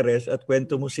ni Ceres at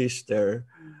kwento mo sister,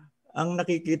 ang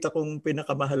nakikita kong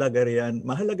pinakamahalaga riyan,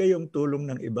 mahalaga yung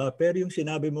tulong ng iba, pero yung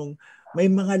sinabi mong may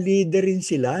mga leader rin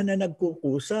sila na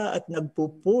nagkukusa at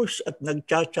nagpupush at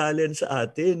nagcha-challenge sa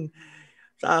atin.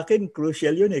 Sa akin,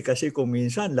 crucial yun kasi kung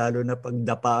minsan, lalo na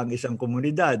pagdapa ang isang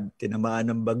komunidad, tinamaan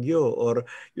ng bagyo, or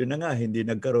yun na nga, hindi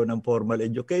nagkaroon ng formal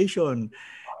education,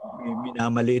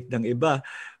 minamaliit ng iba.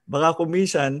 Baka kung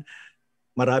minsan,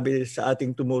 marami sa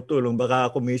ating tumutulong,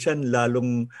 baka kung minsan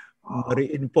lalong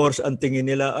reinforce ang tingin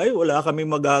nila, ay wala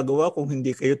kaming magagawa kung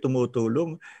hindi kayo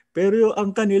tumutulong. Pero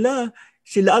ang kanila,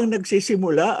 sila ang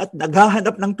nagsisimula at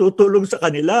naghahanap ng tutulong sa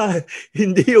kanila.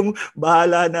 Hindi yung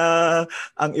bahala na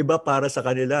ang iba para sa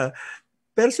kanila.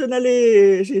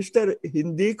 personally, sister,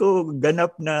 hindi ko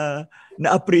ganap na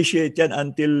na-appreciate yan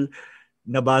until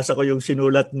nabasa ko yung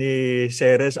sinulat ni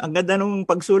Ceres. Ang ganda nung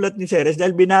pagsulat ni Ceres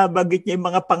dahil binabagit niya yung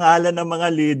mga pangalan ng mga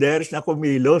leaders na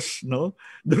kumilos, no?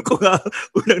 Doon ko nga,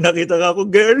 unang nakita ka ako,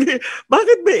 Girlie,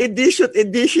 bakit may edition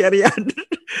yan?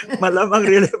 Malamang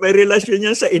may relasyon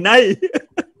yan sa inay.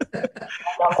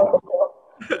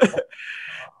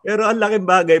 Pero ang laking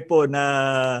bagay po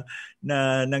na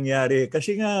nangyari.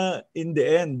 Kasi nga, in the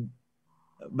end,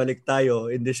 balik tayo,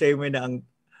 in the same way na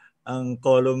ang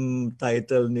column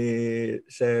title ni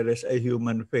Ceres ay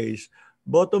Human Face.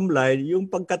 Bottom line, yung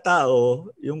pagkatao,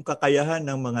 yung kakayahan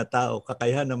ng mga tao,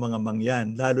 kakayahan ng mga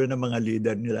mangyan, lalo na mga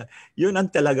leader nila, yun ang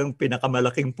talagang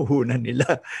pinakamalaking puhunan nila.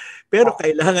 Pero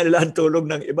kailangan nila ang tulong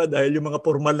ng iba dahil yung mga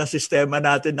formal na sistema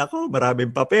natin, ako, maraming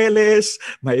papeles,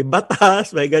 may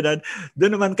batas, may ganun.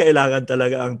 Doon naman kailangan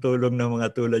talaga ang tulong ng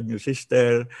mga tulad ni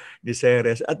sister, ni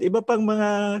Ceres. At iba pang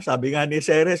mga, sabi nga ni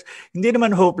Ceres, hindi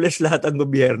naman hopeless lahat ang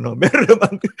gobyerno. Meron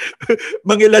naman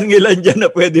mangilan-ngilan dyan na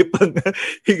pwede pang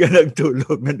higa ng tulong.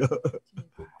 Ano?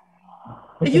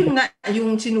 Ayun nga,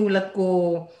 yung sinulat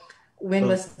ko, when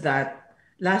was that?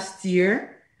 Last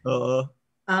year? Oo.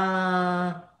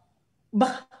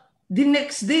 The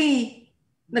next day,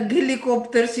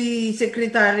 nag-helicopter si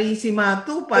Secretary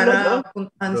Matu para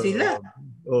puntahan sila.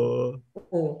 Oo.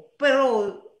 Pero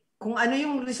kung ano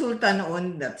yung resulta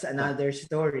noon, that's another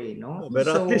story, no?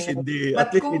 Pero at least hindi.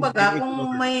 But kumbaga,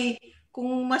 kung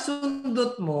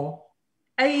masundot mo,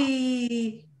 ay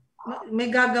may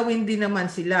gagawin din naman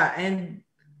sila. And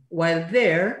while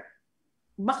there,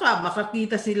 baka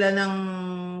makakita sila ng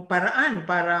paraan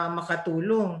para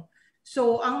makatulong.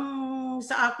 So, ang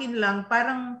sa akin lang,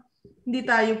 parang hindi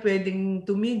tayo pwedeng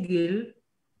tumigil.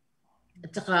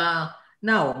 At saka,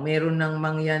 now, meron ng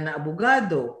mangyan na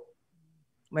abogado.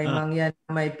 May mangyan na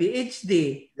may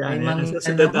PhD. May mangyan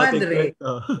na madre.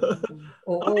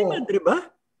 Oo. May madre ba?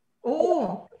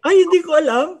 Oo. Ay, hindi ko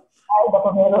alam. Ay, baka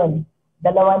meron.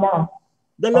 Dalawa na.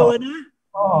 Dalawa na?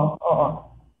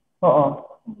 Oo.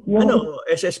 Ano,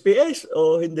 SSPS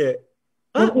o hindi?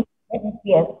 Yung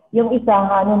SSPS, yung isa,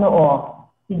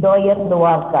 si Doyo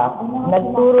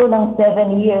nagturo ng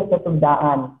 7 years sa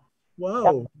tugdaan.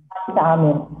 Wow. Sa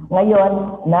amin.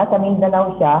 Ngayon, nasa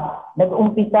Mindanao siya,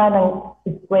 nag-umpisa ng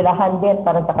eskwelahan din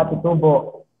para sa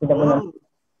Katutubo.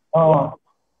 Oo.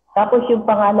 Tapos yung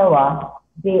pangalawa,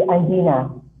 si Angina,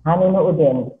 hanunood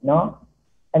din, no?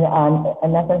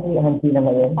 Nasaan si Angina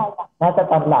ngayon? Nasa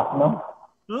Tarlac, no?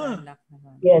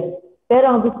 Yes. Pero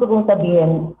ang gusto kong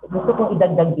sabihin, gusto kong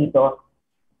idagdag dito,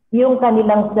 yung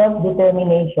kanilang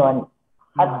self-determination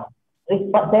at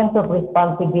sense of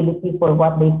responsibility for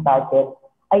what they started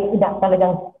ay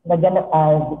talagang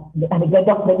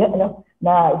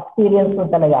na-experience ko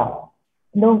talaga.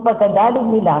 Nung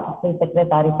pagkagaling nila kay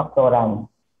Secretary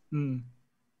Factoran,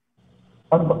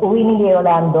 pag uwi ni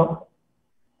Leolando,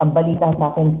 ang balita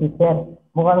sa akin, sister,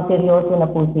 mukhang seryoso na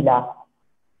po sila.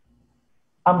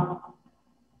 Ang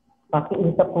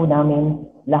pakiusap po namin,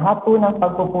 lahat po ng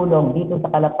pagpupulong dito sa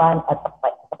Kalapan at sa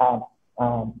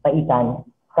Paitan,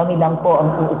 kami lang po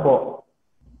ang uupo.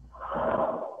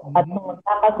 At kung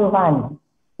magkakasuhan,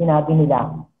 sinabi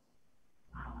nila,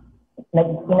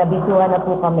 inabisuhan na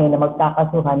po kami na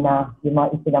magkakasuhan na yung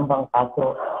mga isinambang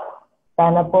kaso.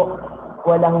 Sana po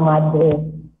walang madre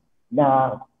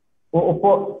na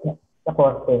uupo sa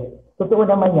korte. Totoo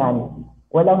naman yan.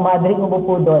 Walang madre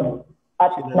umupo doon.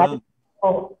 At natin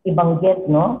po ibanggit,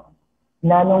 no?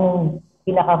 Na nung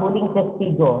pinakahuling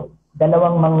testigo, 2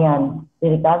 mangyan, si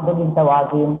Ricardo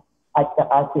Gintawagin at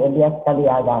saka si Elias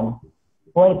Caliagan.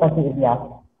 Buhay pa si Elias.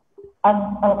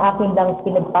 Ang akin lang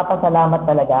pinagpapasalamat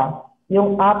talaga,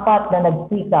 yung 4 na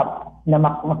nagsikap na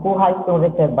makuha itong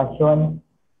reservasyon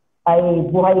ay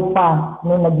buhay pa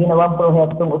nung nagginawang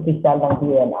prohektong opisyal ng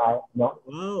DNR, no?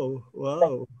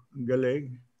 Wow. Ang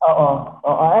galing. Oo.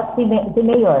 At si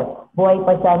Mayor, buhay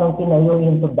pa siya nung tinayo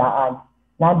yung tugdaan.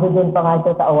 Nandoon pa nga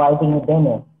siya sa awarding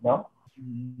din, no?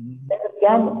 Pero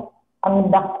yan, ang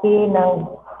laki ng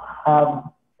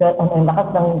ang lakas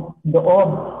ng loob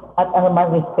at ang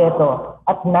respeto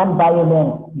at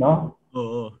non-violent, no?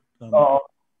 Oo.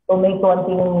 So may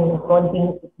konting 2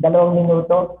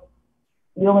 minuto,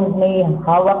 yung may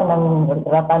hawak ng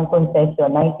Ratan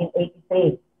Concession,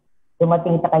 1983,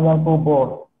 dumating sa kanyang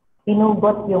kubo.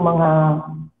 Sinugot yung mga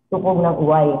tukog ng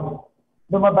uway.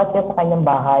 Lumabas siya sa kanyang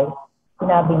bahay.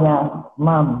 Sinabi niya,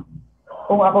 "Ma'am,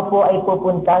 kung ako po ay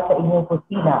pupunta sa inyong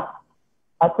kusina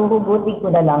at huhugutin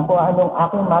ko na lang kung anong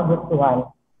aking magustuhan,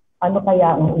 ano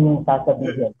kaya ang inyong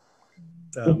sasabihin?"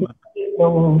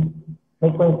 Nung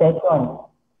may concession.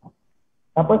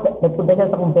 Tapos nagpunta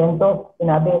siya sa kumbento,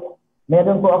 sinabi,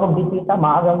 Meron po akong bisita,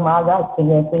 maagang-maaga,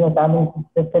 sinento niya sa amin,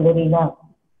 Sister Villarina.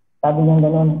 Sabi niya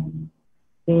gano'n,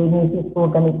 si Mrs. po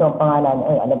ganito ang pangalan,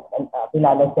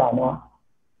 kilala siya, no?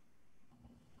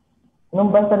 Nung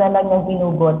basta na lang niyang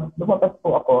ginugot, lumabas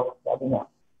po ako, sabi niya.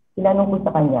 Tinanong ko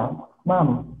sa kanya,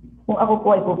 Ma'am, kung ako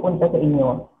po ay pupunta sa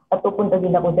inyo, at pupunta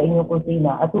din ako sa inyong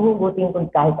kusina, at huhugutin ko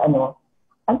kahit ano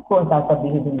po ang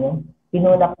sasabihin niyo?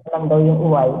 Pinunak na lang daw yung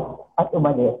uway at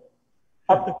umalis.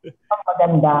 At ang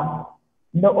maganda,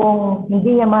 noong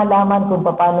hindi niya malaman kung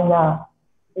paano niya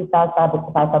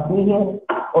sasabihin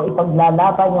o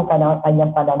ipaglalaban yung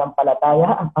kanyang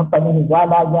pananampalataya, ang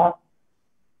paniniwala niya,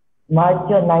 March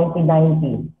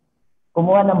 1990,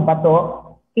 kumuha ng bato,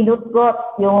 kinutkot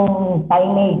yung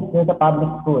signage yung sa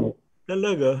public school.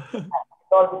 Talaga?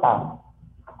 Solta.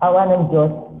 Awa ng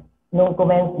Diyos, nung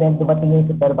commencement, dumating yung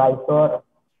supervisor.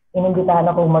 Inimbitahan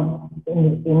ako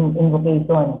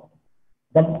mag-invocation.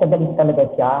 Galit na galit talaga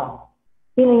siya.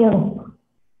 Sino yun?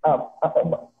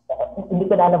 Hindi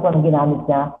ko na alam kung ang ginamit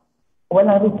niya.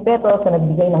 Walang respeto sa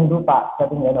nagbigay ng lupa.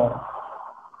 Sabi niya nun.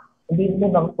 Hindi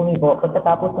din ako pumibo.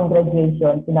 Pagkatapos ng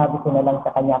graduation, sinabi ko na lang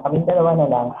sa kanya, kaming dalawa na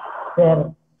lang,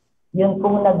 Sir, yun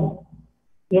kung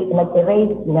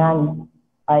nag-erase niyan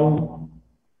ay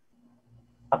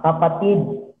kapatid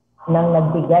ng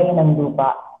nagbigay ng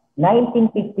lupa.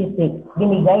 1956,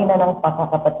 binigay na ng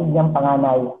pakakapatid niyang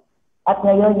panganay. At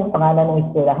ngayon, yung pangalan ng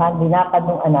eskwelahan, linakad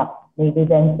ng anak, may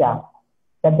ebidensya,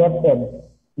 sa DepEd,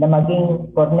 na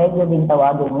maging Cornelio din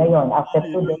tawagin. Ngayon, after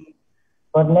 2 days,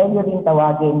 Cornelio din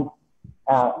tawagin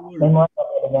Memorial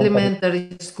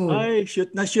Elementary School. Ay,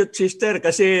 shoot na shoot, sister.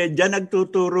 Kasi dyan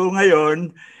nagtuturo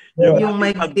ngayon yung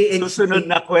may susunod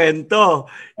na kwento.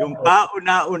 Yung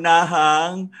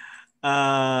pauna-unahang,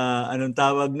 anong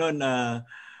tawag nun,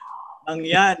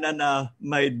 Mangyan na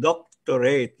may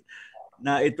doctorate.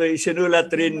 Na ito'y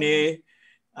sinulat rin ni,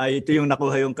 ito yung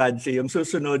nakuha yung kansi. Yung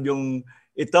susunod yung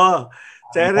ito.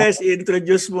 Ceres,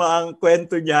 introduce mo ang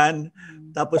kwento niyan.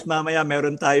 Tapos mamaya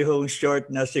meron tayong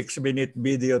short na 6-minute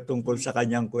video tungkol sa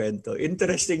kanyang kwento.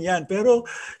 Interesting yan. Pero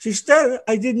sister,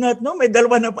 I did not know. May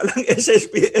dalawa na palang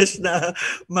SSPS na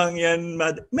Mangyan.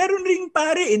 Meron ring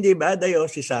pare, hindi ba?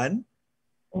 Diocesan?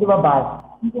 Hindi ba ba?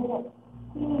 Meron.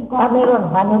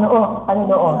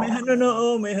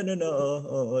 Hanunoo. May hanunoo.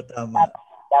 Oo, tama.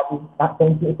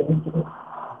 Thank you.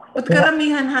 At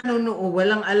karamihan hanunoo,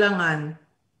 walang alangan.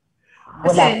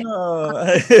 Kasi,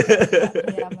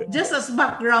 just as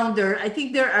backgrounder, I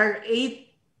think there are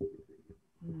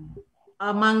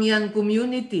 8 Mangyan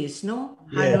communities, no?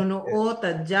 Yeah. Hanunoo,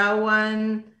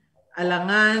 Tadyawan,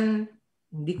 Alangan,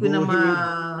 hindi ko na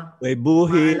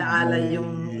maalaala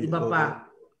yung iba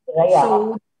pa.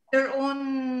 So, their own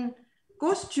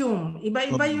costume,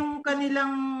 iba-iba yung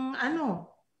kanilang ano.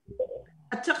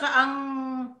 At saka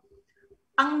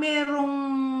ang merong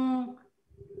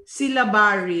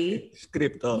syllabary,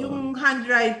 script, yung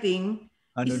handwriting,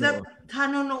 is that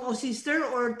hanunoo sister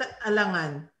or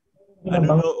alangan?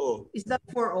 Hanunoo. Is that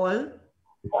for all?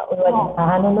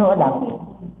 Hanunoo lang.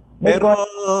 Pero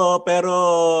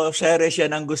Ceres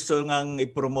yan ang gusto ngang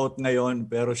i-promote ngayon.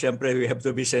 Pero siyempre we have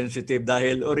to be sensitive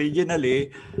dahil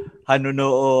originally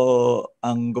hanunoo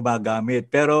ang gumagamit.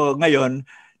 Pero ngayon,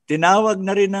 tinawag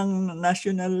na rin ng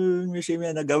National Museum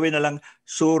na gawin na lang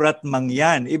Surat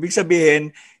Mangyan. Ibig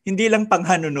sabihin, hindi lang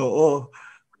panghanunoo.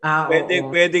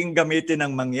 Pwedeng gamitin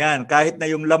ng Mangyan. Kahit na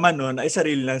yung laman nun ay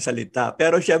sarili ng salita.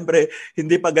 Pero syempre,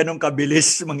 hindi pa ganun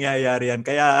kabilis mangyayari yan.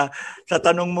 Kaya sa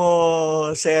tanong mo,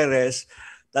 Ceres,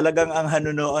 talagang ang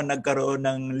hanunoo nagkaroon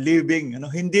ng living,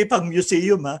 hindi pang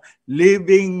museum,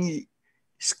 living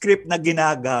script na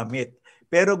ginagamit.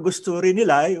 Pero gusto rin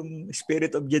nila, yung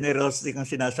spirit of generosity ang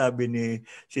sinasabi ni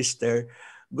sister,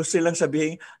 gusto nilang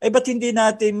sabihin, ay ba't hindi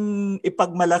natin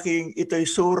ipagmalaking ito'y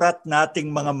surat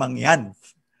nating mga Mangyan?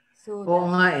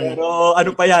 Oo nga eh. Pero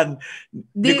ano pa yan?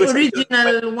 The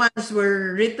original ones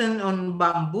were written on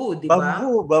bamboo, di ba?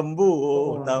 Bamboo,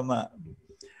 oo, tama.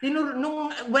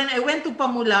 When I went to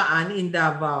Pamulaan in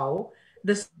Davao,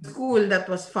 the school that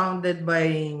was founded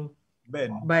by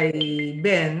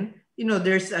Ben,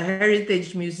 there's a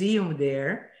heritage museum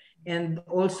there, and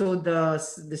also the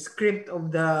script of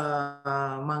the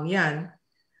Mangyan.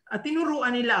 At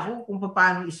tinuruan nila ako kung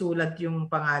paano isulat yung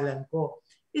pangalan ko.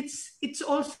 It's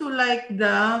also like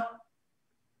the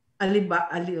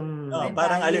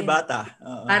parang alibata.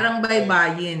 Parang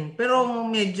baybayin, pero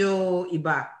medyo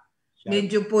iba.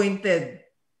 Medyo pointed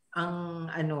ang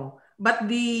ano.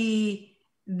 But the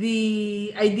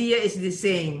idea is the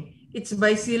same. It's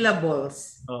by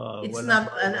syllables. It's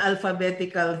not an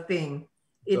alphabetical thing.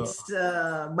 It's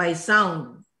by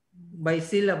sound, by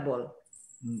syllable.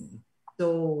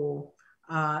 So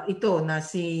ito na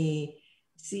si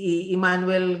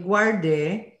Emmanuel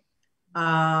Guarde,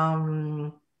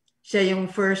 siya yung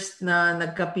first na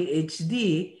nagka-PhD.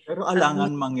 Pero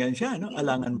alangan Mangyan siya, no?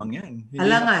 Alangan Mangyan.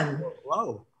 Alangan.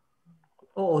 Wow.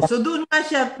 Oo. So doon nga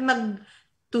siya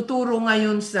nagtuturo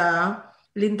ngayon sa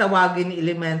Lintawagin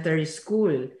Elementary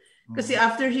School. Kasi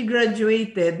after he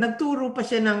graduated, nagturo pa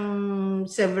siya ng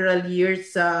several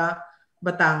years sa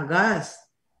Batangas.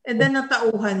 And then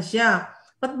natauhan siya.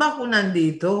 Ba't ba ako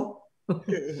nandito?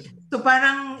 So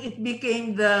parang it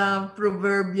became the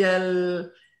proverbial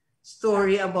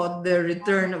story about the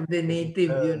return of the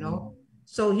native, you know.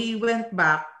 So he went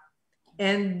back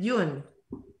and yun,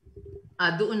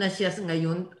 doon na siya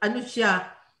ngayon. Ano siya,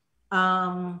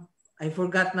 I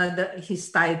forgot na his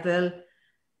title,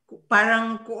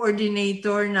 parang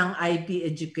coordinator ng IP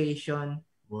education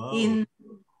in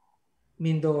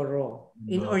Mindoro,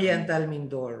 in Oriental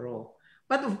Mindoro.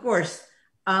 But of course,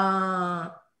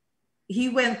 he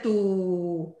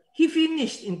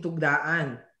finished in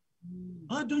Tugdaan.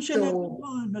 Doon siya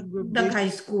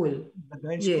nag-high school.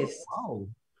 Yes.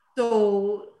 Wow. So,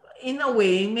 in a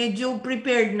way, medyo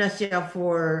prepared na siya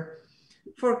for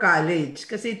college.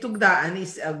 Kasi Tugdaan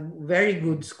is a very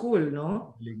good school,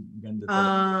 no?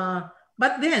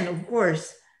 But then, of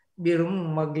course, biro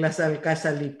maglasal ka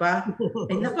sa lipa.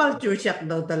 Ay, na-culture shock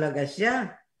daw talaga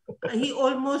siya. He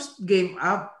almost gave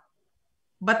up.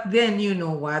 But then, you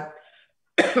know what?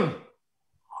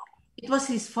 It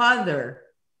was his father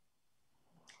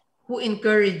who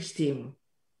encouraged him.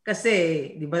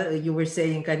 Kasi, di ba, you were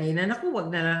saying kanina, naku, wag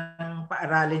na lang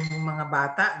paaralin ng mga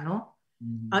bata, no?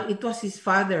 It was his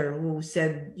father who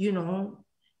said, you know,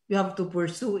 you have to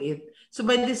pursue it. So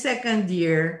by the second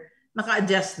year,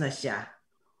 naka-adjust na siya.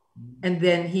 And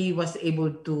then he was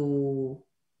able to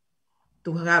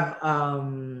have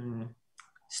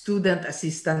student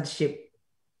assistantship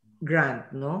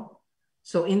grant, no?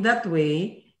 So in that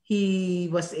way, he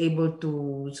was able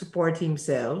to support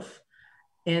himself.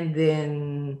 And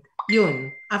then,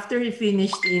 yun, after he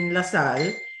finished in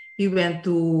LaSalle, he went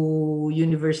to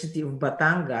University of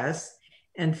Batangas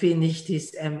and finished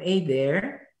his MA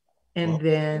there. And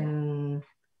then,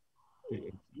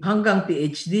 hanggang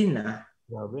PhD na.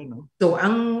 Grabe, no? So,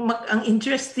 ang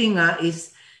interesting nga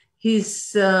is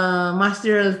his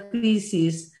masteral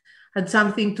thesis had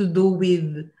something to do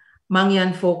with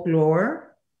Mangyan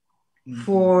folklore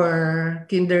for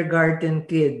kindergarten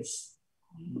kids.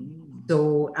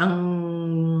 So,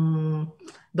 ang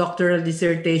doctoral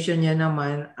dissertation niya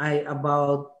naman ay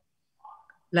about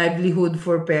livelihood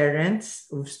for parents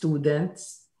of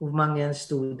students, of Mangyan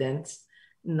students,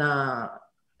 na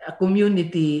a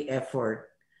community effort.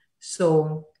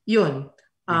 So, yun.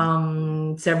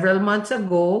 Several months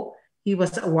ago, he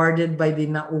was awarded by the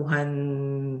Nauhan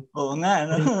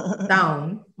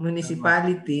town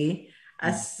municipality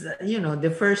as, you know,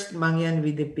 the first Mangyan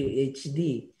with a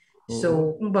PhD.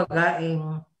 So, kumbaga,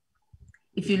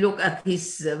 if you look at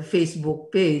his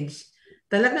Facebook page,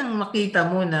 talagang makita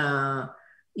mo na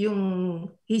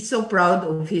he's so proud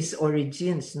of his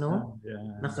origins, no?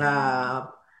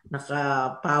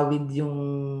 Nakapawid yung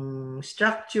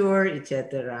structure,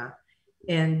 etc.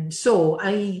 And so,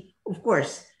 of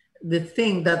course, the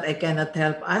thing that I cannot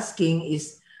help asking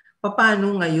is,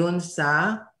 paano ngayon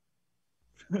sa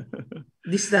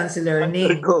distance learning?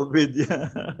 After COVID,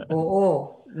 yeah.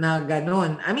 Oo, na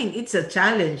ganun. I mean, it's a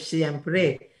challenge,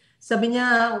 siyempre. Sabi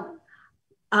niya,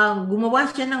 gumawa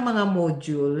siya ng mga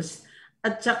modules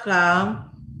at saka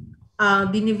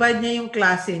dinivide niya yung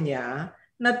klase niya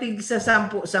na tig sa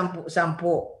 10.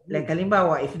 Like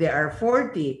halimbawa, if there are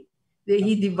 40,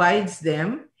 he divides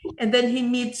them and then he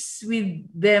meets with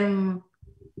them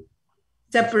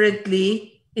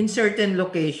separately in certain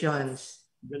locations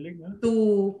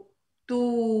to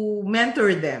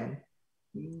mentor them.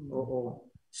 Oo.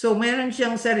 So, meron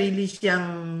siyang sarili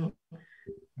siyang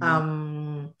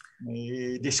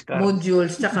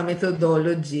modules tsaka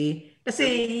methodology. Kasi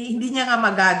hindi niya nga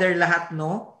mag-gather lahat,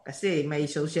 no? Kasi may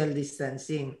social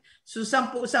distancing. So,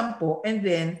 10 and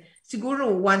then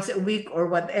siguro once a week or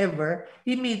whatever,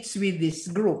 he meets with this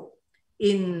group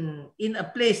in a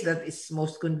place that is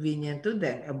most convenient to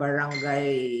them, a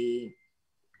barangay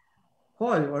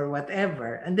hall or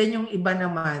whatever. And then yung iba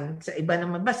naman,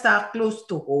 basta close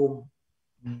to home.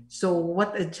 So,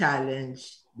 what a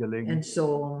challenge. Galing. And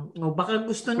so, baka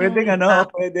gusto nyo...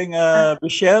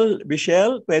 Michelle,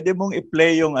 pwede mong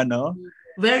i-play yung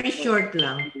Very short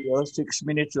lang. 6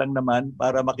 minutes lang naman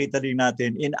para makita din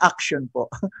natin in action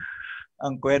po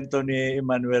ang kwento ni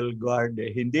Emmanuel Guarde.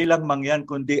 Hindi lang Mangyan,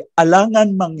 kundi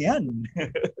alangan Mangyan.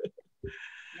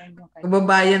 yung kanya.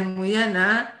 Kababayan mo yan,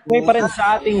 ha? Ngayon pa rin sa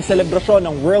ating selebrasyon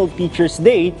ng World Teachers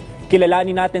Day,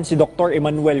 kilalanin natin si Dr.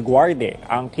 Emmanuel Guarde,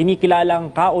 ang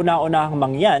kinikilalang kauna-unahang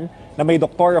Mangyan na may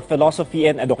Doctor of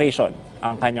Philosophy and Education.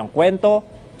 Ang kanyang kwento,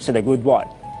 si The Good One.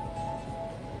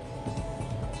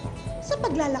 Sa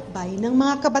paglalakbay ng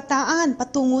mga kabataan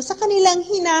patungo sa kanilang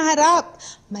hinaharap,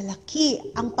 malaki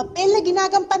ang papel na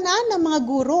ginagampanan ng mga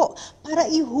guro para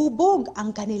ihubog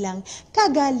ang kanilang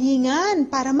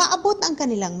kagalingan para maabot ang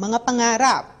kanilang mga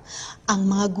pangarap. Ang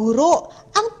mga guro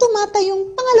ang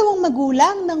tumatayong pangalawang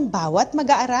magulang ng bawat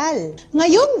mag-aaral.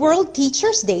 Ngayong World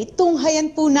Teachers Day,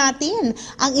 tunghayan po natin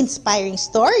ang inspiring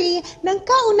story ng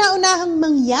kauna-unahang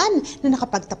Mangyan na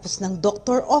nakapagtapos ng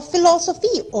Doctor of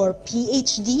Philosophy or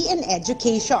PhD in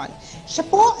Education. Siya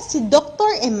po si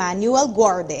Dr. Emmanuel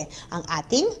Guarde, ang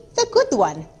ating The Good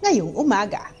One ngayong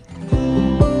umaga.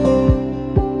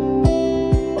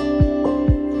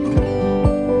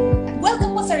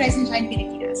 Welcome po sa Rise and Shine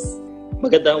Pilipinas.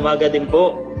 Magandang umaga din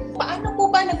po. Paano po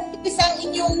ba nag-umpisa ang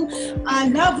inyong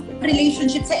love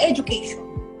relationship sa education?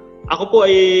 Ako po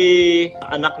ay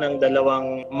anak ng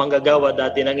dalawang manggagawa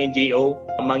dati ng NGO,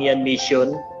 Mangyan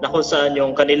Mission, na kung saan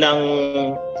yung kanilang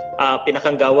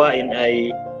pinakang gawain ay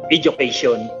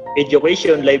education,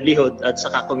 livelihood at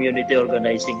saka community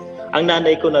organizing. Ang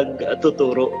nanay ko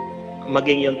nagtuturo,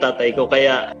 maging yung tatay ko,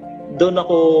 kaya doon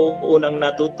ako unang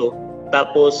natuto.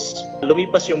 Tapos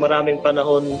lumipas yung maraming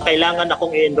panahon, kailangan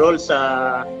akong i-enroll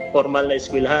sa formal na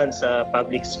eskwelahan, sa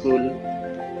public school.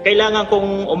 Kailangan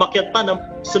kong umakyat pa ng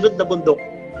sunod na bundok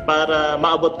para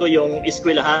maabot ko yung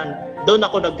eskwelahan. Doon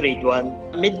ako nag-grade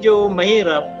 1. Medyo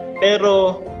mahirap,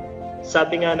 pero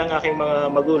sabi nga ng aking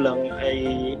mga magulang ay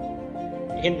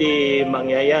hindi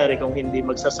mangyayari kung hindi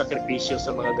magsasakripisyo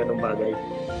sa mga ganong bagay.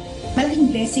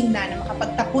 Malaking blessing na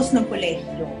makapagtapos ng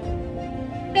kolehiyo.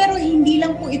 Pero hindi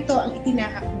lang po ito ang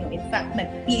itinahak nyo. In fact,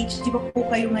 nag-PhD pa po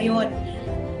kayo ngayon.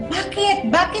 Bakit?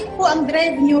 Bakit po ang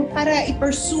drive nyo para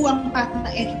i-pursue ang path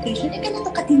ng education? Ganito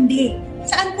katindi.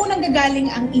 Saan po nanggagaling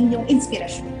ang inyong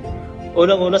inspirasyon?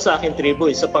 Unang-una sa aking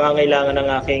tribo, sa pangangailangan ng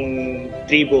aking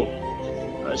tribo.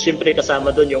 Siyempre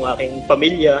kasama doon yung aking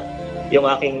pamilya,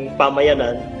 yung aking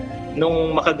pamayanan.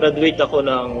 Nung makagraduate ako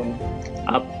ng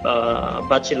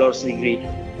bachelor's degree,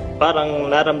 parang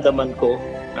naramdaman ko,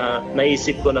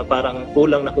 naisip ko na parang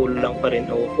kulang pa rin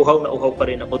o uhaw pa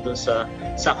rin ako dun sa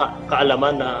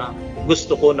kaalaman na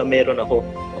gusto ko na meron ako.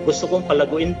 Gusto kong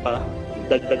palaguin pa,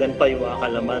 dagdagan pa yung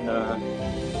kaalaman na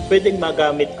pwedeng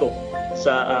magamit ko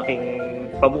sa aking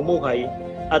pamumuhay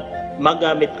at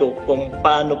magamit ko kung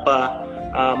paano pa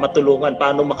matulungan,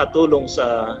 paano makatulong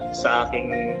sa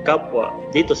aking kapwa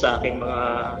dito sa aking mga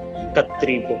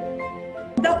katribo.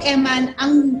 Doc Eman,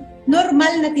 ang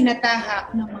normal na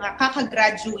tinatahak ng mga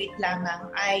kakagraduate lamang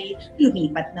ay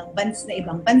lumipat ng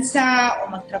ibang bansa o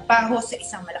magtrabaho sa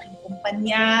isang malaking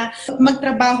kumpanya,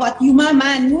 magtrabaho at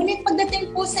yumaman. Ngunit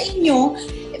pagdating po sa inyo,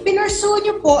 pinursu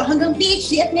nyo po hanggang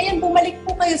PhD at ngayon bumalik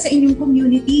po kayo sa inyong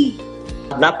community.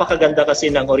 Napakaganda kasi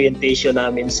ng orientation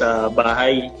namin sa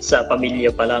bahay, sa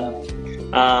pamilya pa lang.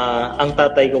 Ang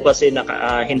tatay ko kasi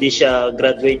hindi siya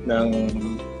graduate ng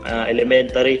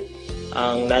elementary.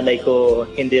 Ang nanay ko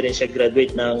hindi rin siya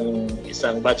graduate ng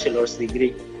isang bachelor's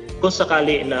degree. Kung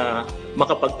sakali na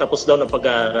makapagtapos daw ng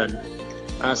pag-aaral,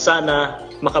 sana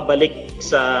makabalik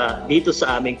dito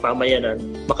sa aming pamayanan,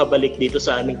 makabalik dito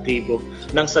sa aming tribo.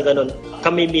 Nang sa ganun,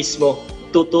 kami mismo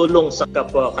tutulong sa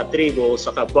kapwa katribo,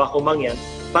 sa kapwa kumangyan,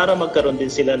 para magkaroon din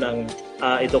sila ng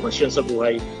edukasyon sa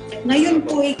buhay. Ngayon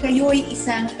po kayo ay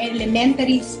isang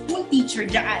elementary school teacher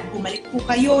dyan. Bumalik po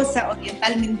kayo sa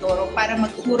Oriental Mindoro para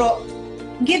magturo.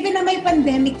 Given na may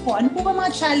pandemic po, ano po ba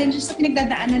mga challenges na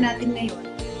pinagdadaanan natin ngayon?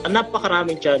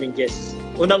 Napakaraming challenges.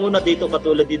 Unang-una dito,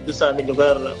 katulad dito sa aming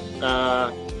lugar,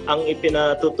 ang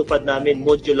ipinatutupad namin,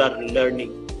 modular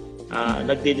learning.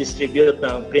 Nagdi-distribute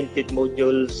ng printed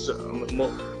module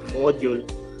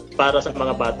para sa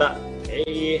mga bata.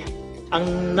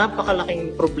 Ang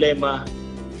napakalaking problema,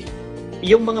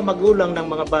 yung mga magulang ng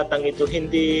mga batang ito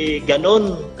hindi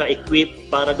ganon ka-equip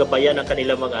para gabayan ang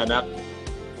kanilang mga anak.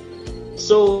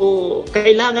 So,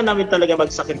 kailangan namin talaga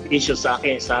magsakripisyo sa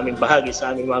aming bahagi,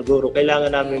 sa aming mga guro.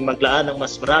 Kailangan namin maglaan ng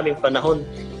mas maraming panahon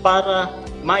para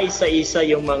maisa-isa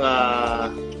yung mga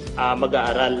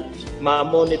mag-aaral.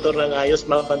 Ma-monitor ng ayos,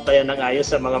 mapantayan ng ayos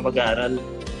sa mga mag-aaral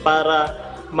para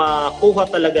makuha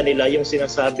talaga nila yung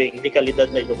sinasabing dekalidad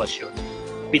na edukasyon.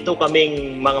 7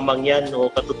 kaming mga Mangyan o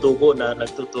Katutubo na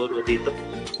nagtuturo dito.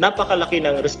 Napakalaki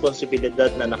ng responsibilidad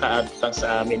na nakaatang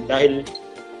sa amin dahil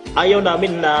ayaw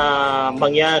namin na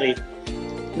mangyari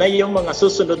na yung mga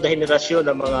susunod na henerasyon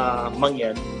ng mga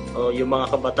Mangyan o yung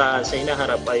mga kabataan sa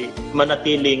hinaharap ay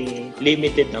manatiling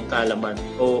limited ng kaalaman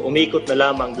o umikot na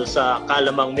lamang doon sa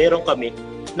kaalamang meron kami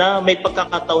na may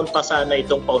pagkakataon pa sana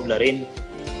itong paunlarin.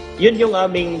 Yun yung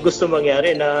aming gusto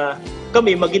mangyari, na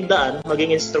kami maging daan,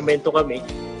 maging instrumento kami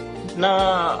na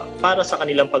para sa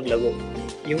kanilang paglago.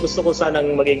 Yung gusto ko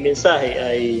sanang maging mensahe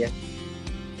ay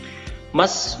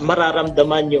mas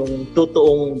mararamdaman yung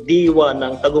totoong diwa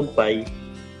ng tagumpay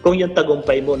kung yung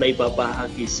tagumpay mo na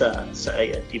ibabahagi sa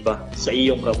iba, sa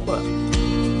iyong kapwa.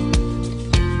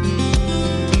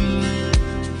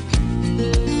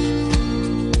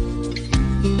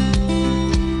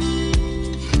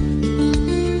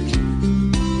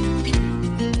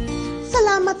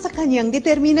 Salamat sa kanyang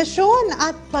determinasyon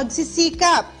at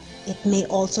pagsisikap. It may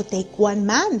also take one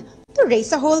man to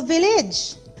raise a whole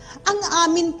village. Ang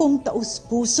amin pong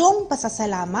taus-pusong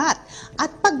pasasalamat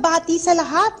at pagbati sa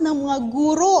lahat ng mga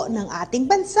guro ng ating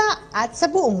bansa at sa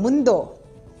buong mundo.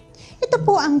 Ito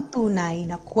po ang tunay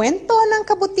na kwento ng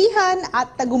kabutihan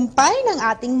at tagumpay ng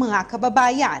ating mga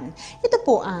kababayan. Ito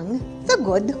po ang The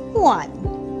Good One.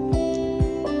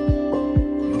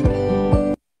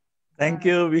 Thank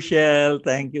you, Michelle.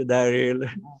 Thank you, Daryl.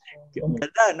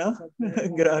 Ganda, no?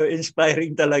 Grabe,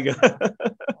 inspiring talaga.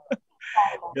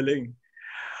 Galing.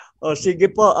 O sige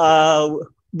po,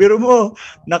 biro mo,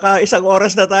 naka-isang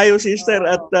oras na tayo, sister,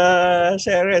 at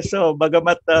Ceres. So,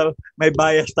 bagamat may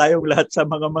bias tayong lahat sa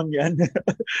mga Mangyan.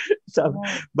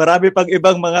 Marami pang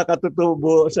ibang mga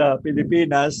katutubo sa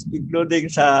Pilipinas, including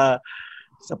sa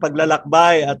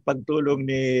paglalakbay at pagtulong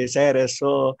ni Ceres.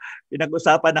 So,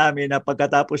 pinag-usapan namin na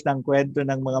pagkatapos ng kwento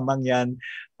ng mga Mangyan,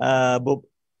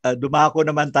 dumako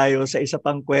naman tayo sa isa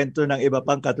pang kwento ng iba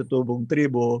pang katutubong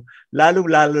tribo,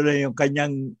 lalong-lalo na yung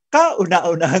kanyang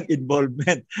kauna-unahang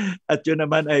involvement. At yun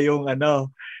naman ay yung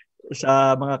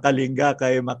sa mga Kalinga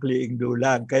kay Makliing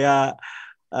Dulang. Kaya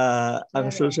ang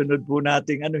susunod po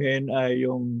nating anuhin ay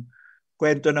yung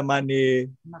kwento naman ni...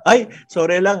 Ay,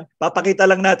 sorry lang. Papakita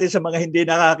lang natin sa mga hindi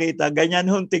nakakita. Ganyan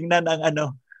hong tingnan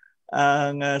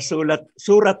ang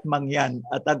surat Mangyan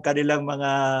at ang kanilang mga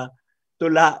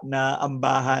tula na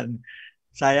ambahan.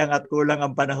 Sayang at kulang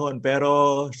ang panahon.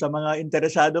 Pero sa mga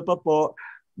interesado pa po,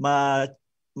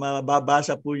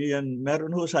 mababasa po yan.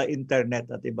 Meron ho sa internet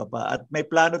at iba pa. At may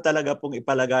plano talaga pong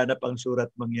ipalaganap ang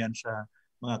surat Mangyan sa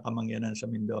mga kamangyanan sa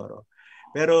Mindoro.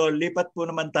 Pero lipat po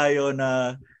naman tayo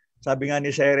na sabi nga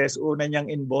ni Ceres, una niyang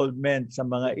involvement sa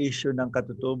mga issue ng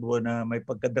Katutubo na may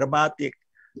pagka-dramatic.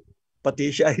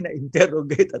 Pati siya ay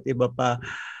na-interrogate at iba pa.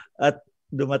 At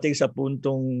dumating sa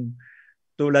puntong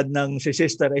tulad ng si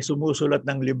sister ay sumusulat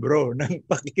ng libro ng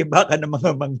pakikibaka ng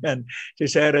mga Mangyan. Si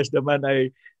Ceres naman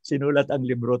ay sinulat ang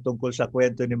libro tungkol sa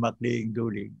kwento ni Makliing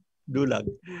Dulag.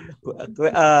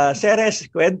 Ceres,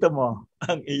 kwento mo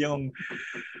ang iyong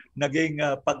naging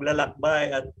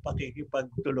paglalakbay at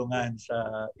pakikipagtulungan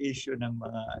sa issue ng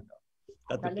mga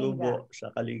katutubo sa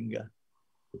Kalinga.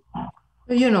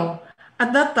 You know,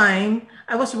 at that time,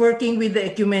 I was working with the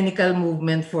Ecumenical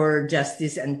Movement for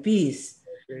Justice and Peace,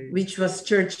 which was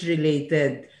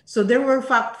church-related. So there were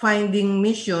fact-finding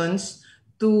missions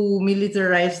to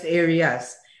militarized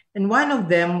areas. And one of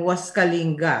them was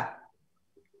Kalinga.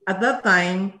 At that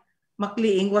time,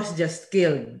 Makliing was just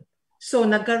killed. So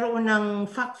nagkaroon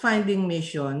ng fact-finding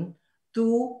mission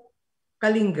to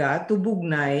Kalinga, to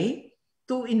Bugnay,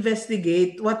 to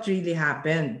investigate what really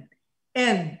happened.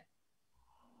 And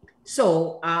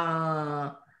so,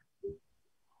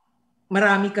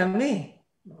 marami kami,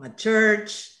 mga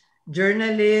church,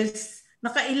 journalists,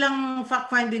 nakailang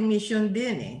fact-finding mission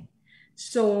din eh.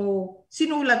 So,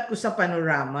 sinulat ko sa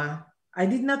Panorama. I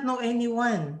did not know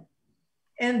anyone.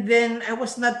 And then, I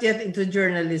was not yet into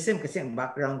journalism kasi ang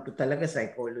background ko talaga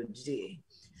psychology eh.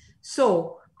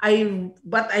 So, I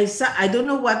don't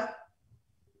know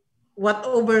what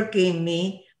overcame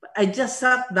me. I just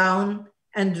sat down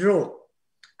and wrote.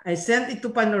 I sent it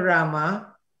to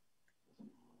Panorama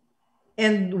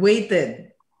and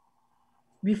waited.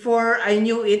 Before I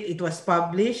knew it, it was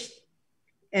published.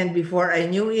 And before I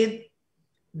knew it,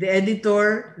 the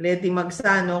editor, Leti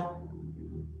Magsano,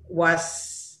 was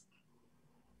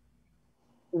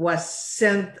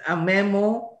sent a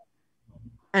memo,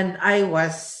 and I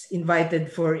was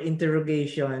invited for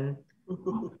interrogation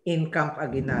in Camp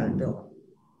Aguinaldo.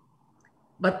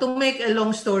 But to make a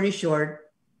long story short,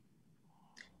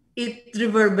 it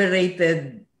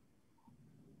reverberated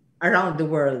around the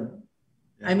world.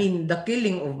 I mean, the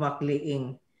killing of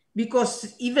Makliing.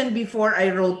 Because even before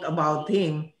I wrote about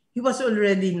him, he was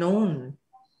already known.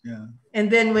 Yeah. And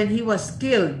then when he was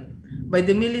killed by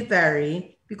the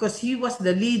military, because he was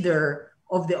the leader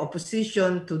of the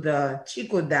opposition to the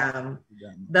Chico Dam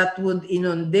that would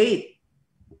inundate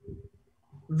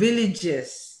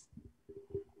villages.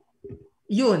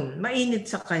 Yun, mainit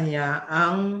sa kanya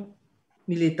ang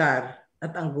militar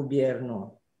at ang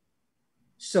gobyerno.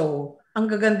 So, ang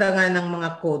gaganda nga ng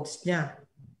mga quotes niya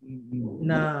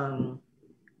na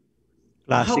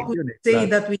how Classic could yun you say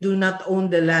Classic. that we do not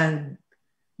own the land?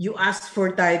 You ask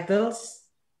for titles.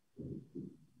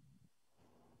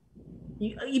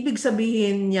 Ibig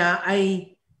sabihin niya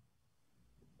ay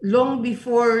long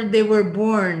before they were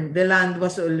born, the land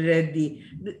was already,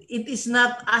 it is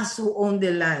not us who own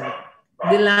the land.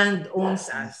 The land owns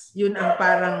us. Yun ang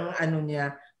parang ano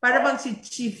niya. Para bang si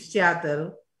Chief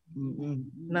Seattle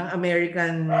ng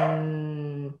American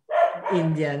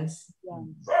Indians.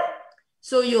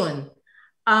 So yun.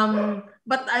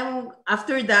 But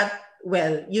after that,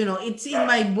 well, you know, it's in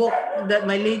my book, that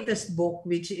my latest book,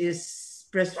 which is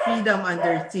Press Freedom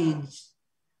Under Siege,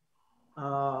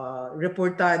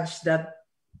 reportage that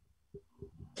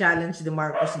challenged the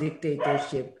Marcos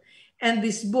dictatorship. And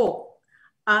this book,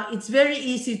 it's very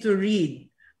easy to read.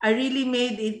 I really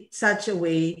made it such a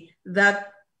way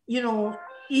that, you know,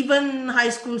 even high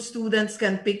school students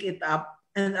can pick it up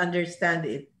and understand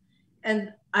it.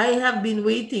 And I have been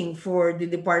waiting for the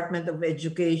Department of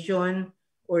Education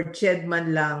or CHED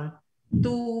man lang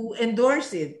to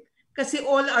endorse it. Kasi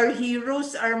all our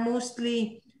heroes are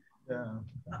mostly,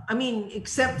 I mean,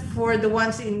 except for the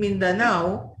ones in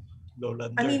Mindanao,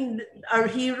 I mean, our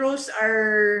heroes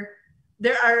are,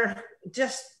 there are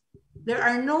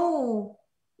no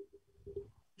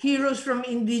heroes from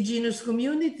indigenous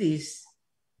communities,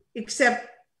 except,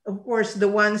 of course, the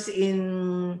ones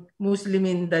in Muslim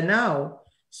Mindanao.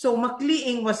 So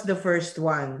Makliing was the first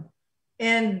one.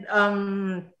 And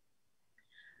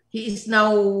he is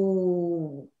now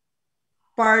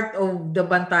part of the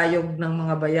Bantayog ng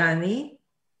mga bayani.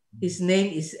 His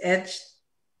name is etched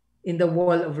in the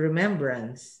wall of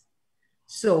remembrance.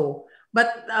 So,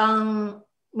 but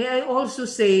may I also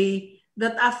say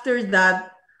that after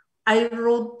that, I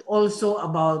wrote also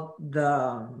about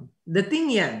the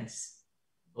Tingyans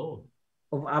of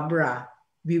Abra.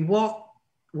 We walked,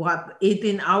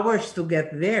 18 hours to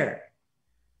get there.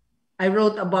 I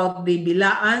wrote about the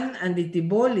Bilaan and the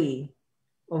Tiboli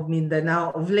of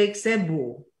Mindanao, of Lake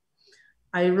Cebu.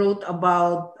 I wrote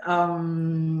about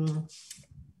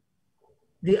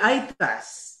the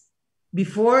Aitas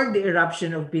before the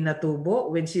eruption of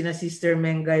Pinatubo, when sina Sister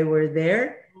Mengay were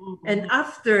there, and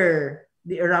after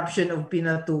the eruption of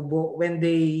Pinatubo, when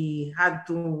they had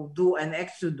to do an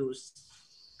exodus.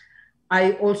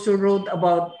 I also wrote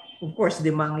about, of course,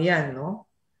 the Mangyan, no?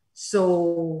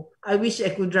 So I wish I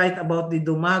could write about the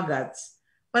Dumagats,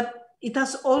 but it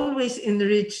has always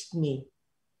enriched me.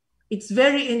 It's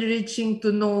very enriching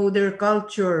to know their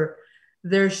culture,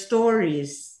 their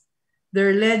stories,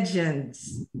 their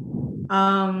legends.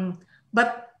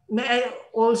 But may I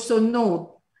also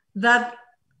note that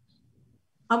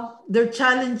their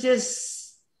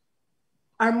challenges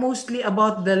are mostly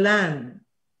about the land.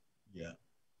 Yeah.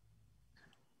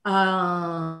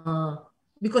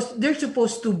 Because they're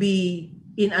supposed to be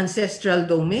in ancestral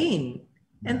domain,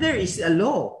 and there is a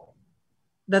law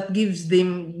that gives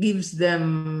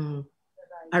them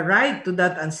a right to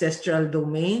that ancestral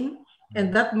domain,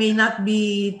 and that may not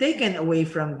be taken away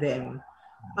from them.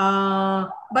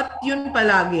 But yun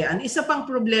palagi, ang isa pang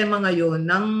problema ngayon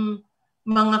ng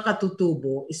mga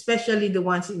Katutubo, especially the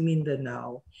ones in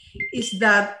Mindanao, is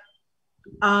that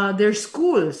their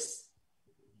schools,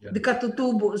 the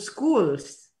Katutubo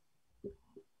schools,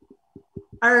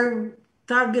 are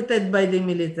targeted by the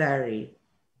military,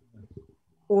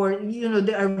 or, you know,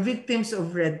 they are victims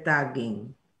of red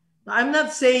tagging. I'm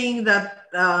not saying that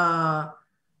the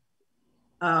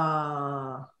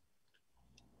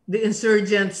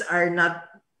insurgents are not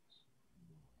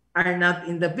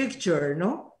in the picture,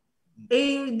 no?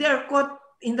 They're caught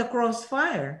in the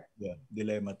crossfire. Yeah,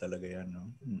 dilemma talaga yan, no?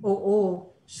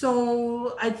 Oo.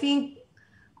 So I think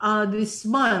this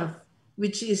month,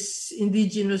 which is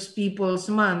Indigenous Peoples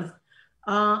Month,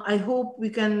 I hope we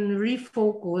can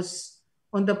refocus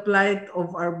on the plight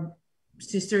of our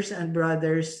sisters and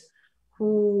brothers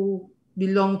who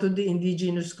belong to the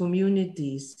indigenous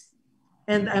communities.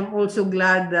 And I'm also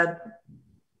glad that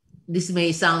this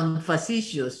may sound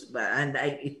facetious,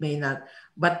 it may not,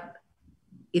 but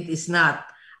it is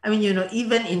not. I mean, you know,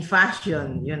 even in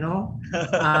fashion, you know,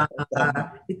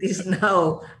 it is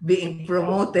now being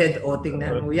promoted. O,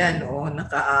 tingnan mo yan,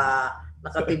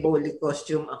 naka-tiboli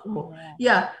costume ako.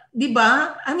 Yeah, di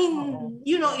ba? I mean,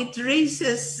 you know, it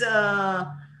raises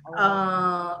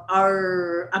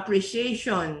our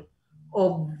appreciation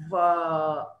of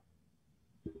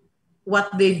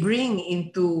what they bring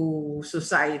into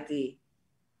society.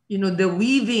 You know, the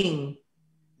weaving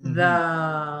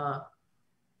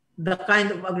the kind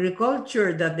of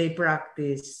agriculture that they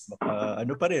practice.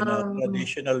 Ano pa rin,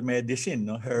 traditional medicine,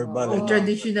 no? Herbal.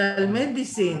 Traditional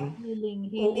medicine. Healing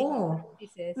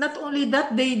practices. Not only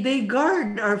that, they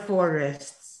guard our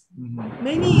forests.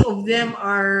 Many of them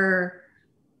are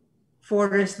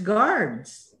forest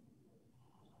guards.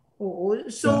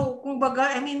 So,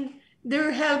 kumbaga, I mean,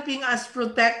 they're helping us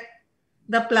protect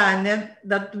the planet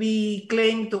that we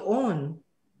claim to own.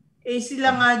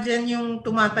 Sila nga dyan yung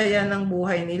tumataya ng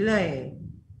buhay nila eh.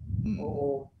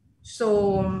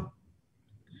 So,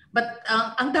 but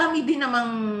ang dami din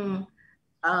namang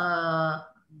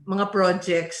mga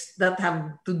projects that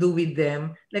have to do with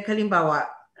them. Like halimbawa,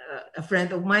 a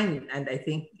friend of mine, and I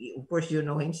think, of course, you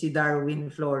know him, si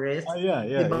Darwin Flores.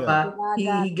 Diba?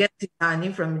 He gets his honey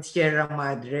from Sierra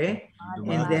Madre,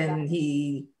 and then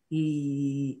he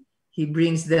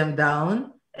brings them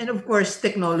down. And of course,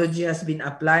 technology has been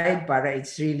applied para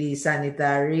it's really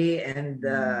sanitary and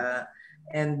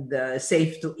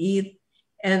safe to eat.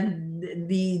 And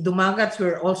the dumagats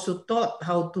were also taught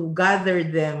how to gather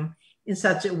them in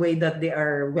such a way that they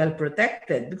are well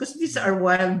protected, because these are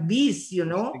wild beasts, you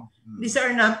know. These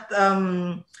are not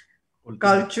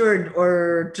cultured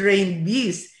or trained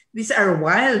beasts. These are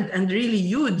wild and really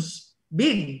huge,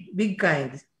 big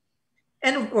kinds.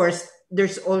 And of course,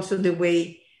 there's also the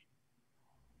way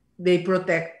they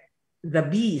protect the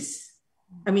bees.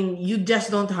 I mean, you just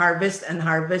don't harvest and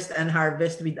harvest and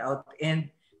harvest without end.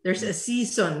 There's a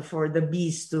season for the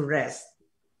bees to rest.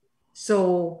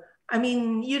 So, I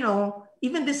mean, you know,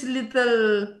 even these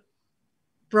little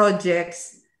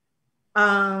projects,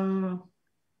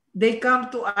 they come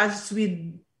to us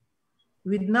with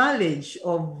knowledge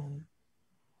of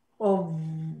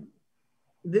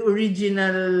the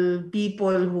original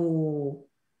people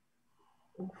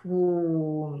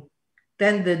who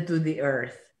tended to the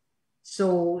earth.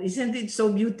 So isn't it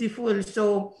so beautiful?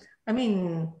 So I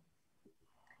mean,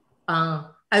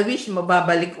 I wish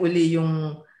mababalik uli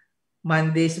yung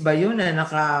Mondays ba yun na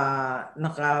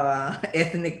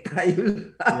naka-ethnic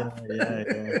tayo.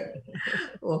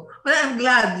 But I'm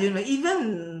glad, you know,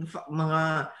 even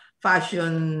mga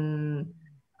fashion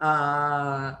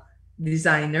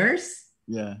designers,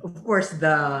 of course,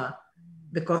 the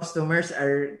customers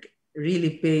are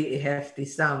really pay a hefty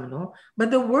sum, no?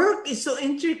 But the work is so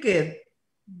intricate.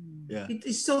 It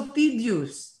is so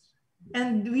tedious.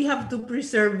 And we have to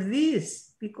preserve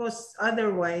this because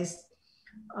otherwise,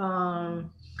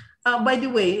 by the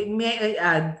way, may I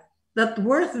add that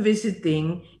worth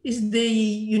visiting is the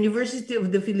University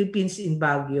of the Philippines in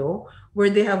Baguio, where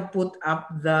they have put up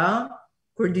the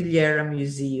Cordillera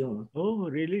Museum. Oh,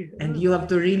 really? And you have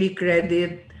to really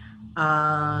credit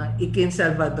Ikin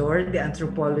Salvador, the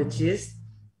anthropologist.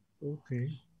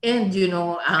 Okay. And, you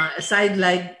know, if I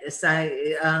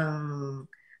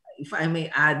may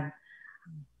add,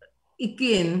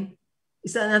 Ikin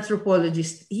is an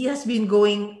anthropologist. He has been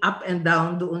going up and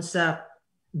down doon sa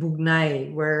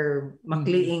Bugnay, where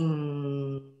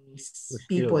Makliing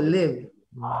people live.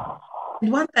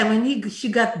 And one time when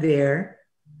she got there,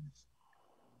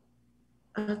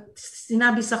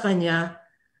 sinabi sa kanya,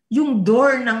 yung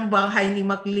door ng bahay ni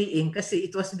Makliing, kasi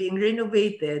it was being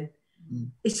renovated,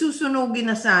 susunogin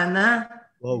na sana.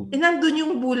 Wow. Nandun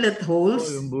yung bullet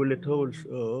holes. Yung bullet holes.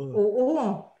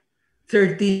 Oo.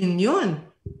 13 yun.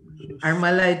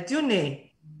 Armalite yun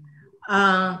eh.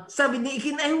 Sabi ni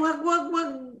Ikin, ay wag.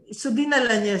 So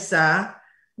dinala niya sa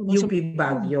UP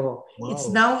Baguio. Wow.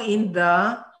 It's now in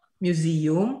the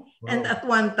museum. Wow. And at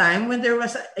one time, when there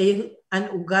was an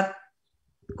ugat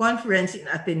conference in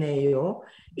Ateneo,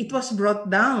 it was brought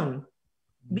down.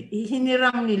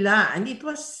 Hiniram nila. And it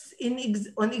was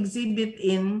on exhibit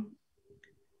in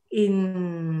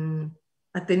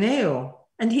Ateneo.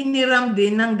 And hiniram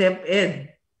din ng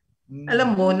DepEd.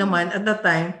 Alam mo naman, at that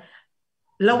time,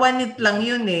 lawanit lang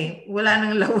yun eh. Wala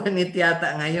nang lawanit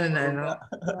yata ngayon. Ano?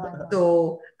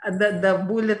 So, the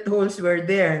bullet holes were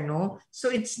there, no? So,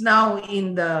 it's now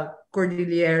in the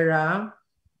Cordillera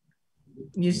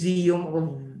Museum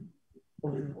of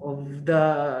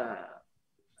the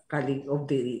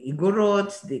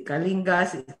Igorots, the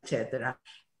Kalingas, etc.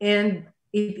 And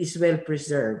it is well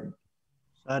preserved.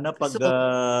 Sana pag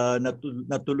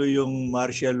natuloy yung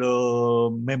Martial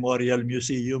Law Memorial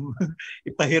Museum,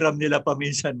 ipahiram nila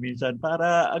paminsan-minsan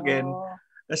para again,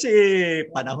 kasi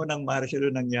panahon ng Martial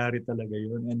Law nangyari talaga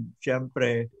yun. And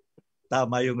siyempre,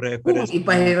 tama yung reference.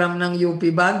 Ipahiram ng UP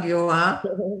Baguio, ha?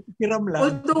 Hiram lang.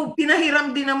 Although,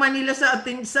 pinahiram din naman nila sa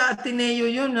Ateneo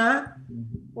yun, ha?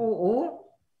 Oo.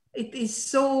 It is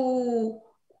so,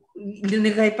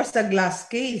 linigay pa sa glass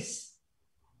case.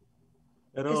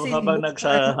 Pero Kasi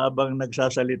habang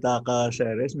nagsasalita ka,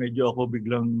 Ceres, medyo ako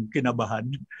biglang kinabahan.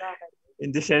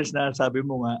 In the sense na sabi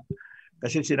mo nga,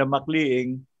 kasi sina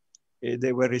Macleing,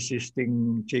 they were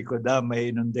resisting Chico Dam,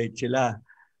 may inundate sila.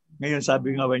 Ngayon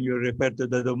sabi nga, when you refer to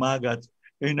the Dumagat,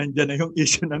 nandiyan na yung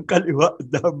issue ng Kaliwa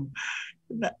Dam.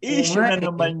 Na issue na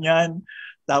naman yan.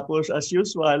 Tapos as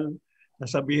usual,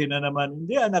 nasabihin na naman,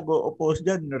 hindi nag-o-oppose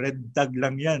dyan, red tag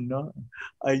lang yan. No?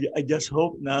 I just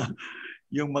hope na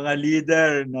yung mga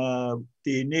leader na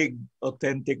tinig,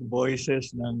 authentic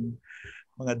voices ng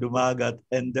mga Dumagat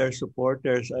and their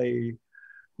supporters ay,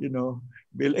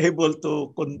 be able to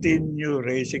continue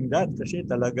raising that. Kasi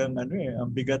talagang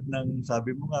ang bigat ng,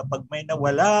 sabi mo nga, pag may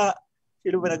nawala,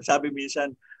 sino ba nagsabi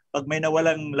minsan, pag may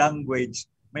nawalang language,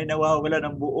 may nawawala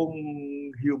ng buong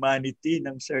humanity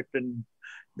ng certain,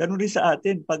 ganun rin sa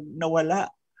atin, pag nawala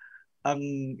ang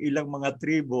ilang mga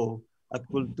tribo at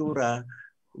kultura,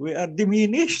 we are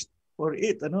diminished for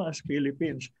it as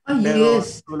Philippines. Pero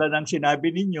tulad ng sinabi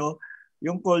ninyo,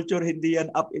 yung culture hindi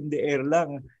yan up in the air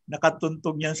lang.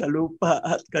 Nakatuntong yan sa lupa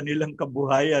at kanilang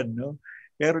kabuhayan. No?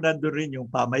 Pero nandun rin yung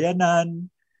pamayanan,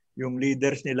 yung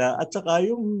leaders nila, at saka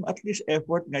yung at least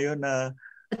effort ngayon na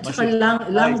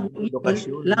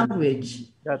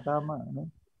language. Yeah, tama. No?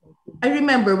 I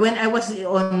remember when I was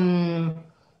on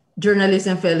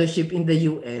journalism fellowship in the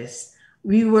US,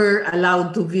 we were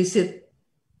allowed to visit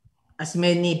as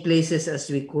many places as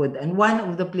we could. And one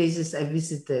of the places I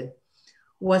visited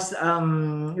was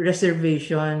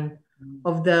reservation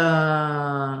of the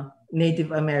Native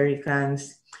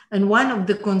Americans. And one of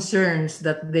the concerns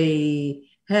that they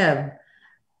have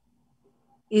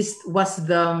was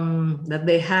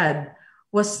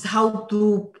how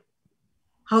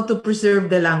to preserve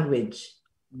the language.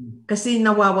 Kasi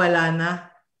nawawala na.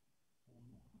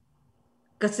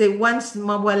 Kasi once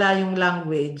mawala yung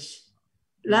language,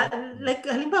 like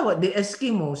halimbawa, the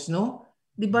Eskimos, no?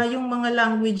 Di ba yung mga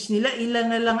language nila,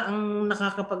 ilan na lang ang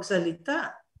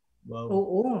nakakapagsalita. Wow.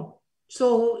 Oo.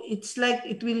 So, it's like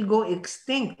it will go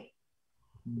extinct.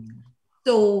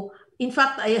 So, in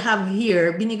fact, I have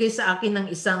here, binigay sa akin ng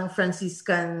isang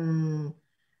Franciscan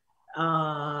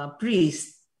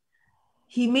priest.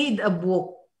 He made a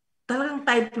book, talagang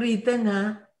typewritten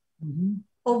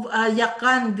of a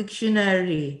Yakan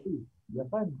dictionary.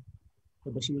 Yakan?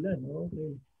 Sa Basilan,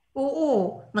 okay.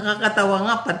 Oo, nakakatawa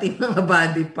nga pati mga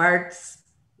body parts.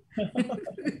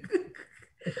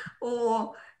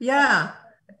 Oo, yeah.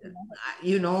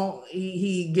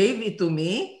 He gave it to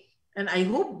me and I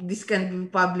hope this can be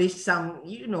published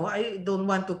I don't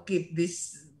want to keep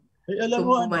this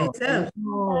to myself.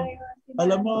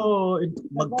 Alam mo,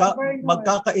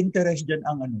 magkaka-interest dyan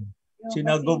ang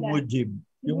Sinagog Mujib.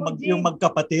 Yung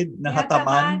magkapatid na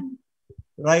hataman.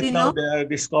 Right now, they are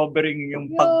discovering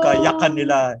yung pagkayakan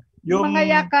nila. Yung mga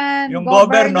yakan, yung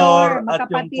governor at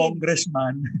yung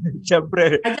congressman.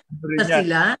 Siyempre.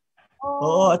 Sila?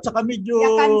 Oo, at saka medyo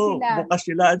bukas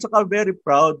sila. At saka very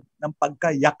proud ng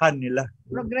pagkayakan nila.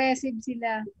 Progressive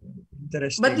sila.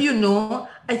 Interesting. But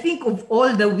I think of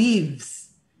all the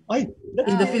weaves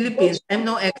in the Philippines, I'm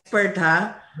no expert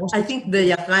I think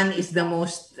the yakan is the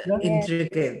most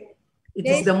intricate. It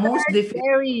is the most difficult.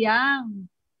 Very young.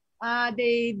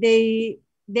 They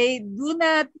do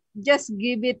not just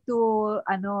give it to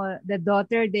the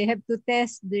daughter. They have to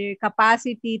test their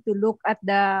capacity to look at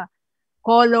the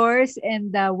colors and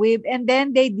the weave, and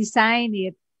then they design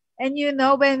it. And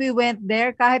when we went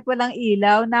there, kahit walang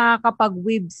ilaw,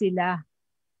 nakakapag-weave sila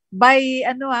by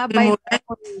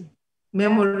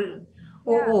memory.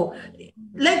 Oo.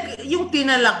 Like yung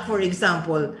tinalak, for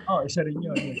example. Isa rin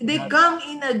yun. They come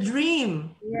in a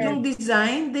dream. Yes. Yung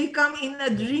design, they come in a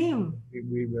dream.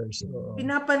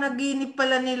 Pinapanaginip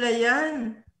pala nila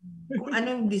yan. Kung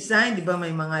anong design, di ba? May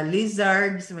mga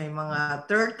lizards, may mga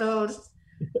turtles.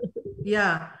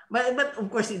 Yeah. But of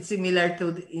course, it's similar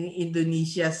to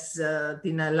Indonesia's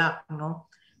tinalak, no?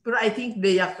 Pero I think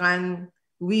the yakan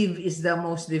weave is the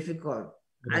most difficult.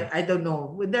 I don't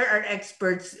know. There are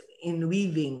experts in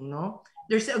weaving, no?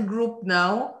 There's a group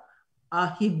now,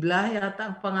 Hibla yata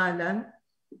ang pangalan,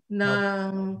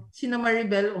 ng sina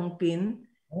Maribel Ongpin.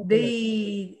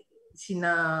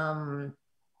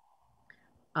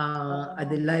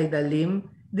 Adelaida Lim.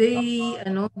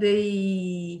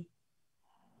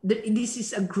 This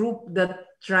is a group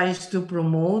that tries to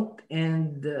promote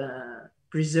and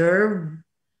preserve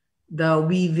the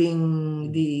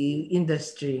weaving, the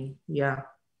industry. Yeah.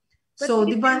 But so,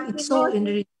 di ba, it's so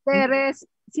enriching. Ceres,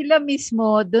 sila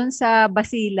mismo doon sa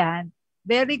Basilan,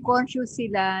 very conscious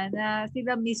sila na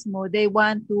sila mismo, they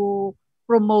want to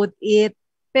promote it.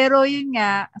 Pero yun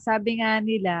nga, sabi nga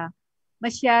nila,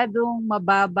 masyadong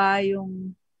mababa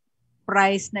yung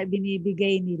price na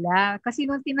binibigay nila. Kasi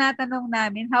nung tinatanong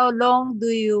namin, how long do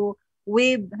you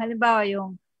weave? Halimbawa,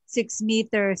 yung 6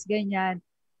 meters, ganyan.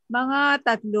 Mga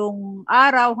 3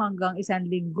 araw hanggang 1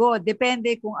 linggo.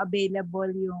 Depende kung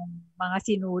available yung mga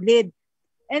sinulid.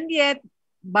 And yet,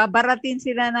 babaratin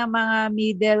sila ng mga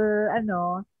middle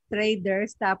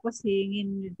traders tapos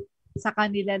hingin sa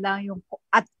kanila lang yung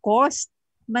at cost.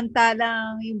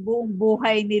 Mantalang yung buong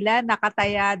buhay nila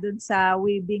nakataya dun sa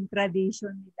weaving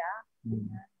tradition nila.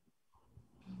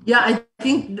 Yeah, I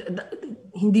think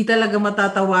hindi talaga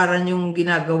matatawaran yung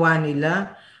ginagawa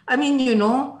nila. I mean,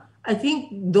 I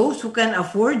think those who can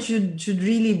afford should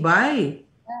really buy.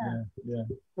 Yeah.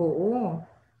 Oo.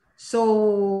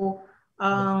 So,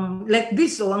 like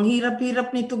this, ang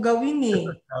hirap-hirap nito gawin eh.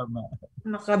 Tama.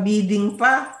 Nakabidding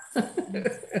pa.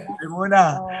 Ay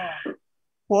muna.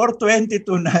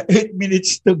 4:22 na, 8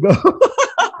 minutes to go.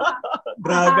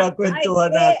 Grabe ang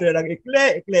kwentuhan natin. Ang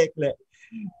ikli.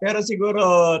 Pero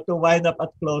siguro, to wind up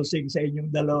at closing sa inyong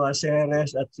dalawa,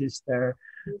 Ceres at Sister,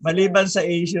 maliban sa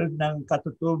issue ng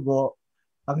Katutubo,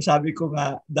 ang sabi ko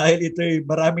nga, dahil ito'y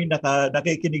maraming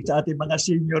nakikinig sa ating mga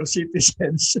senior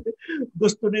citizens,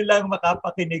 gusto nilang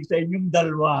makapakinig sa inyong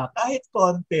dalawa, kahit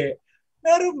konti.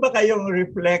 Meron ba kayong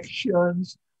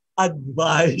reflections,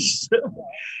 advice,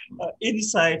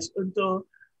 insights into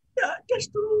just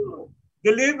to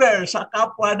deliver sa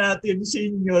kapwa natin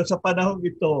senior sa panahong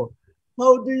ito?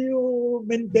 How do you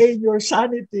maintain your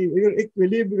sanity, your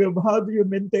equilibrium? How do you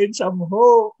maintain some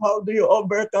hope? How do you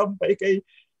overcome kay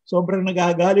sobrang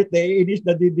nagagalit, naiinis,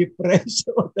 nadidepress,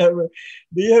 whatever?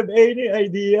 Do you have any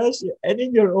ideas? And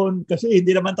in your own, kasi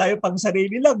hindi naman tayo pang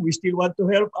sarili lang. We still want to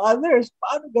help others.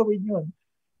 Paano gawin yun?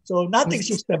 So nothing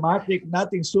systematic,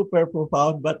 nothing super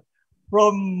profound, but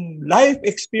from life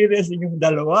experience ninyong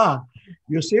dalawa,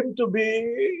 you seem to be,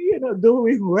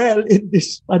 doing well in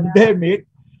this pandemic,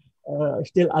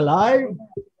 still alive,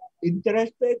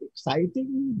 interested,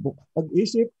 exciting,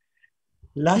 pag-isip.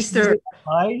 Last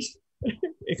advice.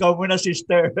 Ikaw muna,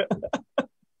 Sister.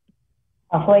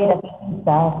 Ako ay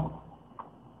nakikita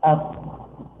at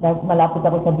malapit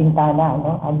ako sa bintana,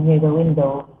 I'm near the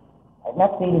window.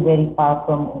 Not really very far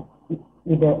from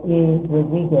either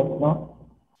Rodriguez,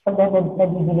 Pag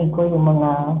nadidinig ko yung mga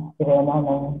sirena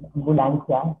ng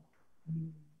ambulansya,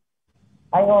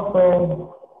 I offer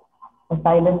a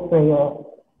silent prayer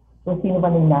kung sino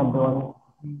man yung nandun.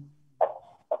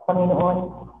 Panginoon,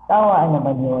 tawaan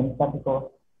naman yun. Sabi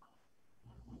ko,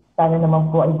 sana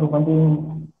naman po ay gumaling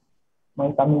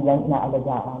may pamilyang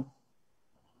inaalagaan.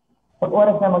 Pag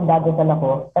oras na magdadasal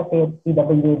ako, kasi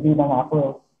PWD na nga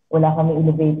ako wala kami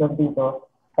elevator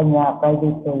dito, kanya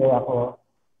private prayer ako.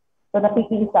 So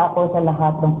nakikiisa ako sa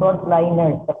lahat ng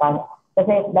frontliners,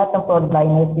 kasi lahat ng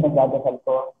frontliners pinagdadasal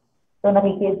ko. So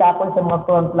nakikita ako sa mga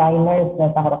frontliners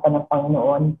na sa harapan ng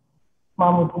Panginoon,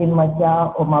 mga Muslim man siya,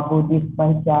 o mga Buddhist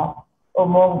man siya, o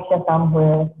monk siya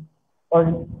somewhere, or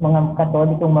mga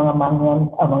Katolikong mga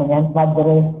Mangyan,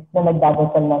 Padre na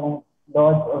nagdadasal ng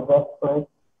Lord or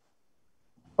Vespers.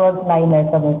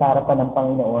 Frontliners kami sa harapan ng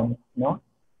Panginoon,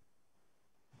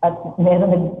 At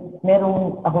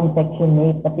merong akong section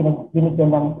mate na binigyan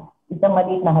ng isang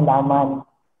maliit na halaman.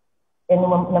 E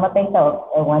namatay siya,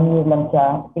 1 year lang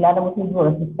siya. Kilala mo siguro,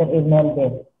 Sister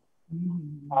Imelda,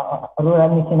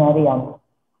 rural missionary yan.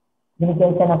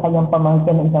 Binigyan siya ng kanyang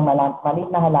pamangkin ng isang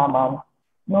maliit na halaman.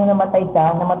 Nung namatay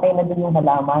na din yung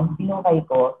halaman, pinungkay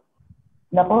ko.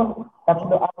 Naku,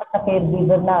 3-4 na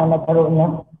caregiver na nagkaroon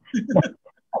na.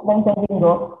 At nang isang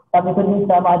linggo, sabi ko din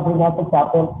sa madre niya sa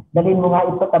chapel, dalhin mo nga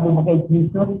ito, sabi mo kay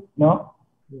Jesus,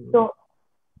 So,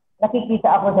 nakikita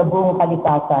ako sa buong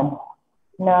kalikasan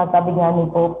na sabi nga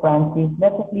ni Pope Francis,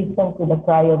 let us listen to the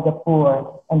cry of the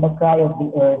poor and the cry of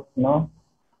the earth,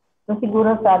 So,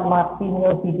 siguro sa mga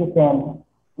senior citizen,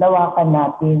 lawakan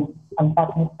natin ang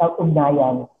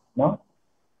ugnayan,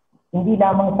 Hindi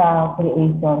lamang sa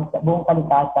creation, sa buong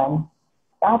kalikasan,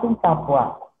 sa ating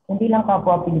kapwa. Hindi lang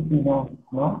kapwa Pilipino,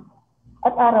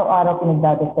 At araw-araw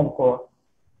pinagdadasal ko,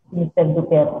 Mr.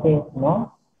 Duterte,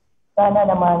 Sana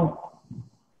naman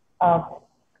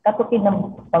katukin ng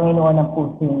Panginoon ang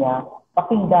puso niya,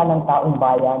 pakinggan ng taong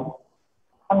bayan.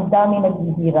 Ang dami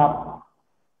naghihirap,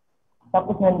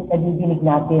 tapos nadidinig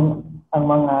natin ang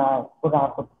mga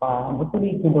kurakot pa,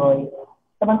 tuloy-tuloy.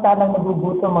 Samantalang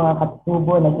nagugutom mga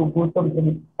Katutubo, nagugutom,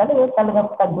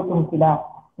 talagang paggutom sila.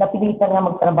 Napilitan nga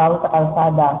magtrabaho sa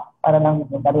kalsada para lang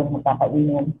magkaroon ng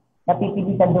kakainin.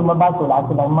 Napipilitan lumabas, wala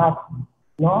silang mask,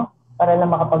 Para lang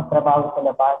makapagtrabaho sa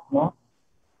labas,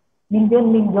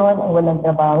 Milyon-milyon ang walang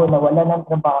trabaho, na wala ng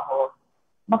trabaho.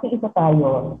 Makiisa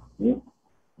tayo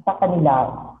sa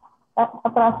kanila. Sa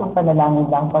prasong panalangin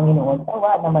lang, Panginoon,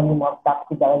 tawa naman yung mga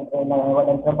taxi driver na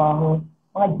walang trabaho,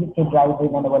 mga jeepney driver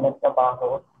na walang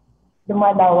trabaho.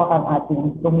 Lumalawak ang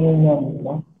ating communion.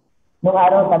 No? Noong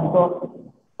araw, sabi ko,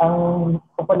 ang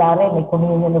populare, may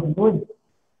communion of goods.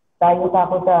 Tayo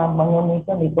ako sa Mangyan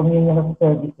Mission, may communion of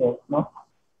services. No?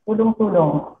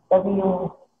 Tulong-tulong. Kasi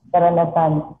yung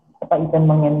karanasan sa Paitan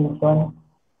Mangyan Mission,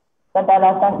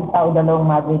 kadalasan isa o dalawang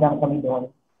madre lang kami doon.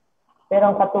 Pero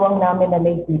ang katuwang namin na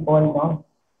lay people, no?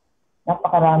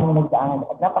 Napakaraming nagdaan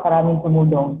at napakaraming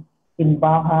tumulong.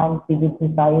 Simbahan, civil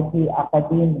society,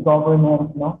 academe,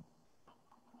 government, no?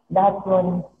 Lahat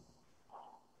yun,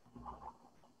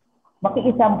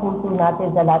 makiisang puso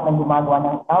natin sa lahat ng gumagawa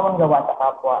ng tawang gawa sa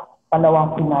kapwa.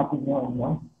 Palawakin natin yun, no?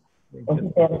 O si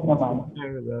Ceres naman.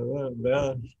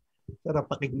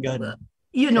 Sarap pakinggan.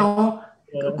 You know,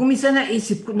 kung minsan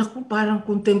naisip ko, naku, parang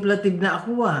contemplative na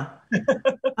ako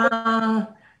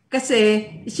kasi,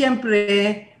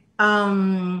 siyempre,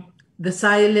 the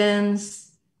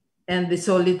silence and the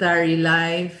solitary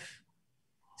life.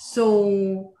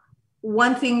 So,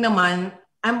 one thing naman,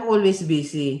 I'm always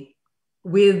busy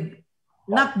with,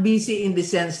 not busy in the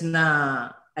sense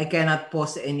na I cannot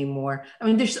pause anymore. I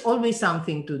mean, there's always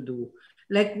something to do.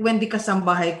 Like when the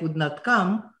kasambahay could not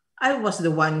come, I was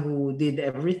the one who did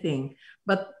everything.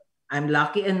 But I'm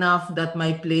lucky enough that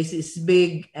my place is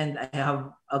big and I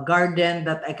have a garden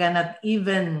that I cannot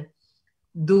even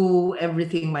do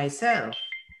everything myself.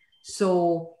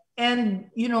 So,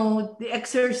 and you know, the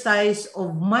exercise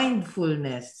of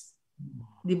mindfulness,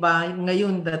 di ba?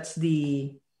 Ngayon, that's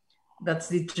the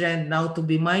trend now, to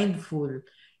be mindful.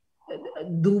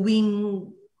 Doing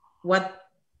what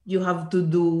you have to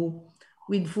do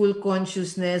with full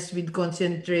consciousness, with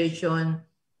concentration.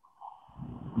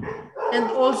 And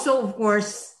also, of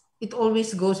course, it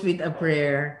always goes with a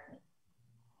prayer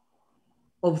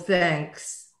of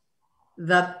thanks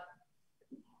that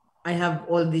I have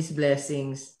all these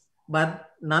blessings,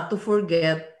 but not to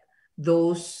forget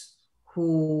those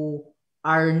who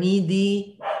are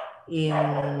needy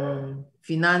in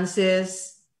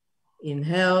finances, in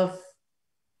health,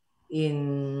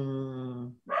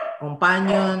 in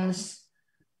companions,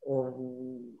 or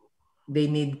they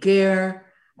need care.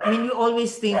 I mean, you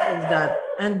always think of that.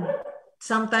 And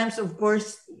sometimes, of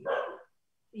course,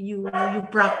 you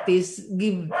practice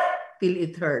give till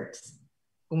it hurts.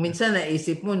 Kung minsan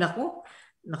naisip mo, naku,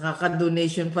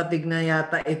 nakaka-donation fatigue na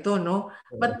yata ito, no?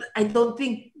 But I don't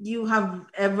think you have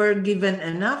ever given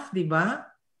enough, di ba?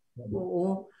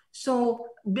 Oo. So,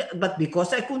 but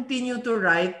because I continue to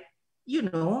write, you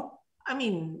know, I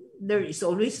mean, there is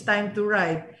always time to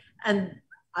write. And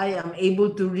I am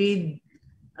able to read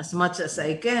as much as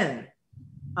I can,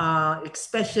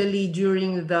 especially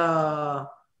during the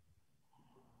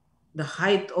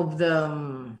height of the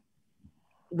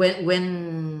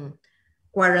when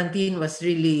quarantine was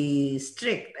really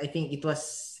strict. I think it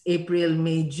was April,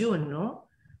 May, June, no?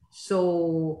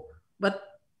 So, but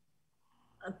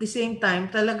at the same time,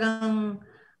 talagang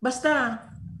basta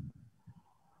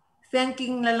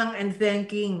thanking na lang and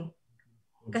thanking.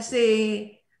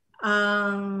 Kasi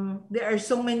there are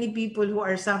so many people who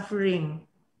are suffering,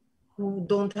 who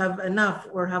don't have enough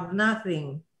or have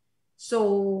nothing.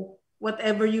 So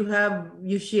whatever you have,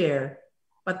 you share.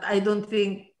 But I don't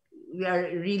think we are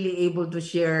really able to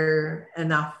share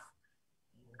enough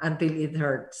until it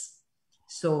hurts.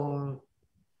 So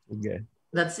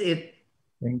that's it.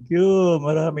 Thank you.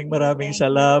 Maraming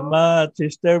salamat,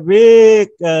 Sister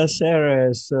Vic,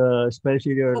 Ceres,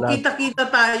 especially your last. Kita-kita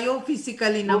tayo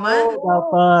physically naman.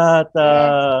 Dapat.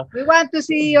 We want to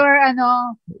see your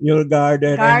your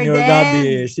garden and your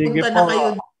gabi. Sige Punta po. na kayo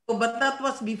dito. But that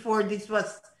was before this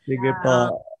was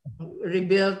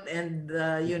rebuilt and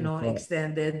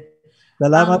extended.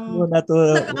 Salamat muna to.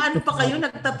 Nag-ano pa kayo?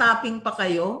 Nagtatapping pa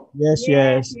kayo? Yes.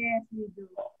 Yes, we do.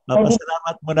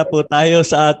 Pasalamat muna po tayo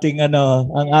sa ating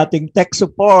ang ating tech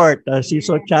support,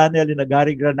 CISO channel, ni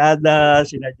Gary Granada,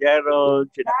 sina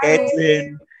Gerald, sina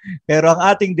Caitlin. Pero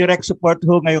ang ating direct support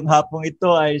ngayong hapong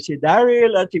ito ay si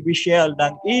Daryl at si Michelle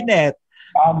ng Inet.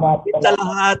 Sa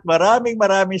lahat, maraming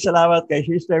salamat kay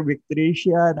Sister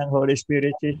Victricia ng Holy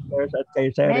Spirit Sisters at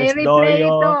kay Ceres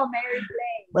Doyo.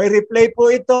 May replay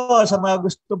po ito sa mga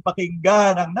gustong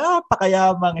pakinggan ang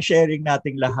napakayamang sharing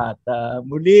nating lahat.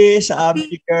 Muli sa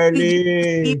aming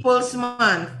Girlie People's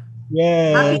Month.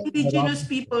 Yes. Happy Indigenous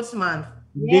People's Month.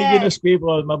 Indigenous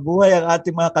people, mabuhay ang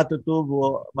ating mga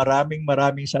katutubo. Maraming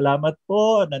salamat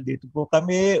po. Nandito po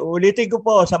kami. Ulitin ko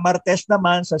po, sa Martes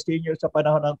naman, sa senior sa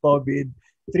panahon ng COVID,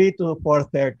 3 to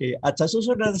 4:30. At sa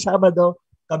susunod na Sabado,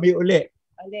 kami uli.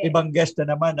 Ibang guest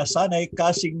na naman na sana'y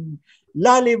kasing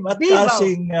lalim at Vivaw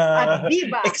kasing at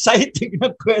viva. exciting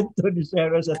na kwento ni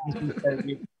Ceres at ni Sister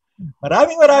Vic.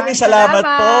 Maraming salamat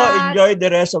po. Enjoy the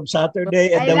rest of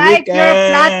Saturday and I the like weekend. your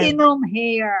platinum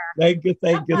hair. Thank you.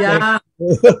 Yeah.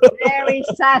 Very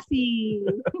sassy.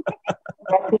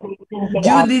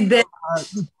 Judy De.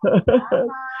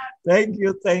 Thank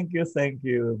you.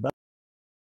 Bye.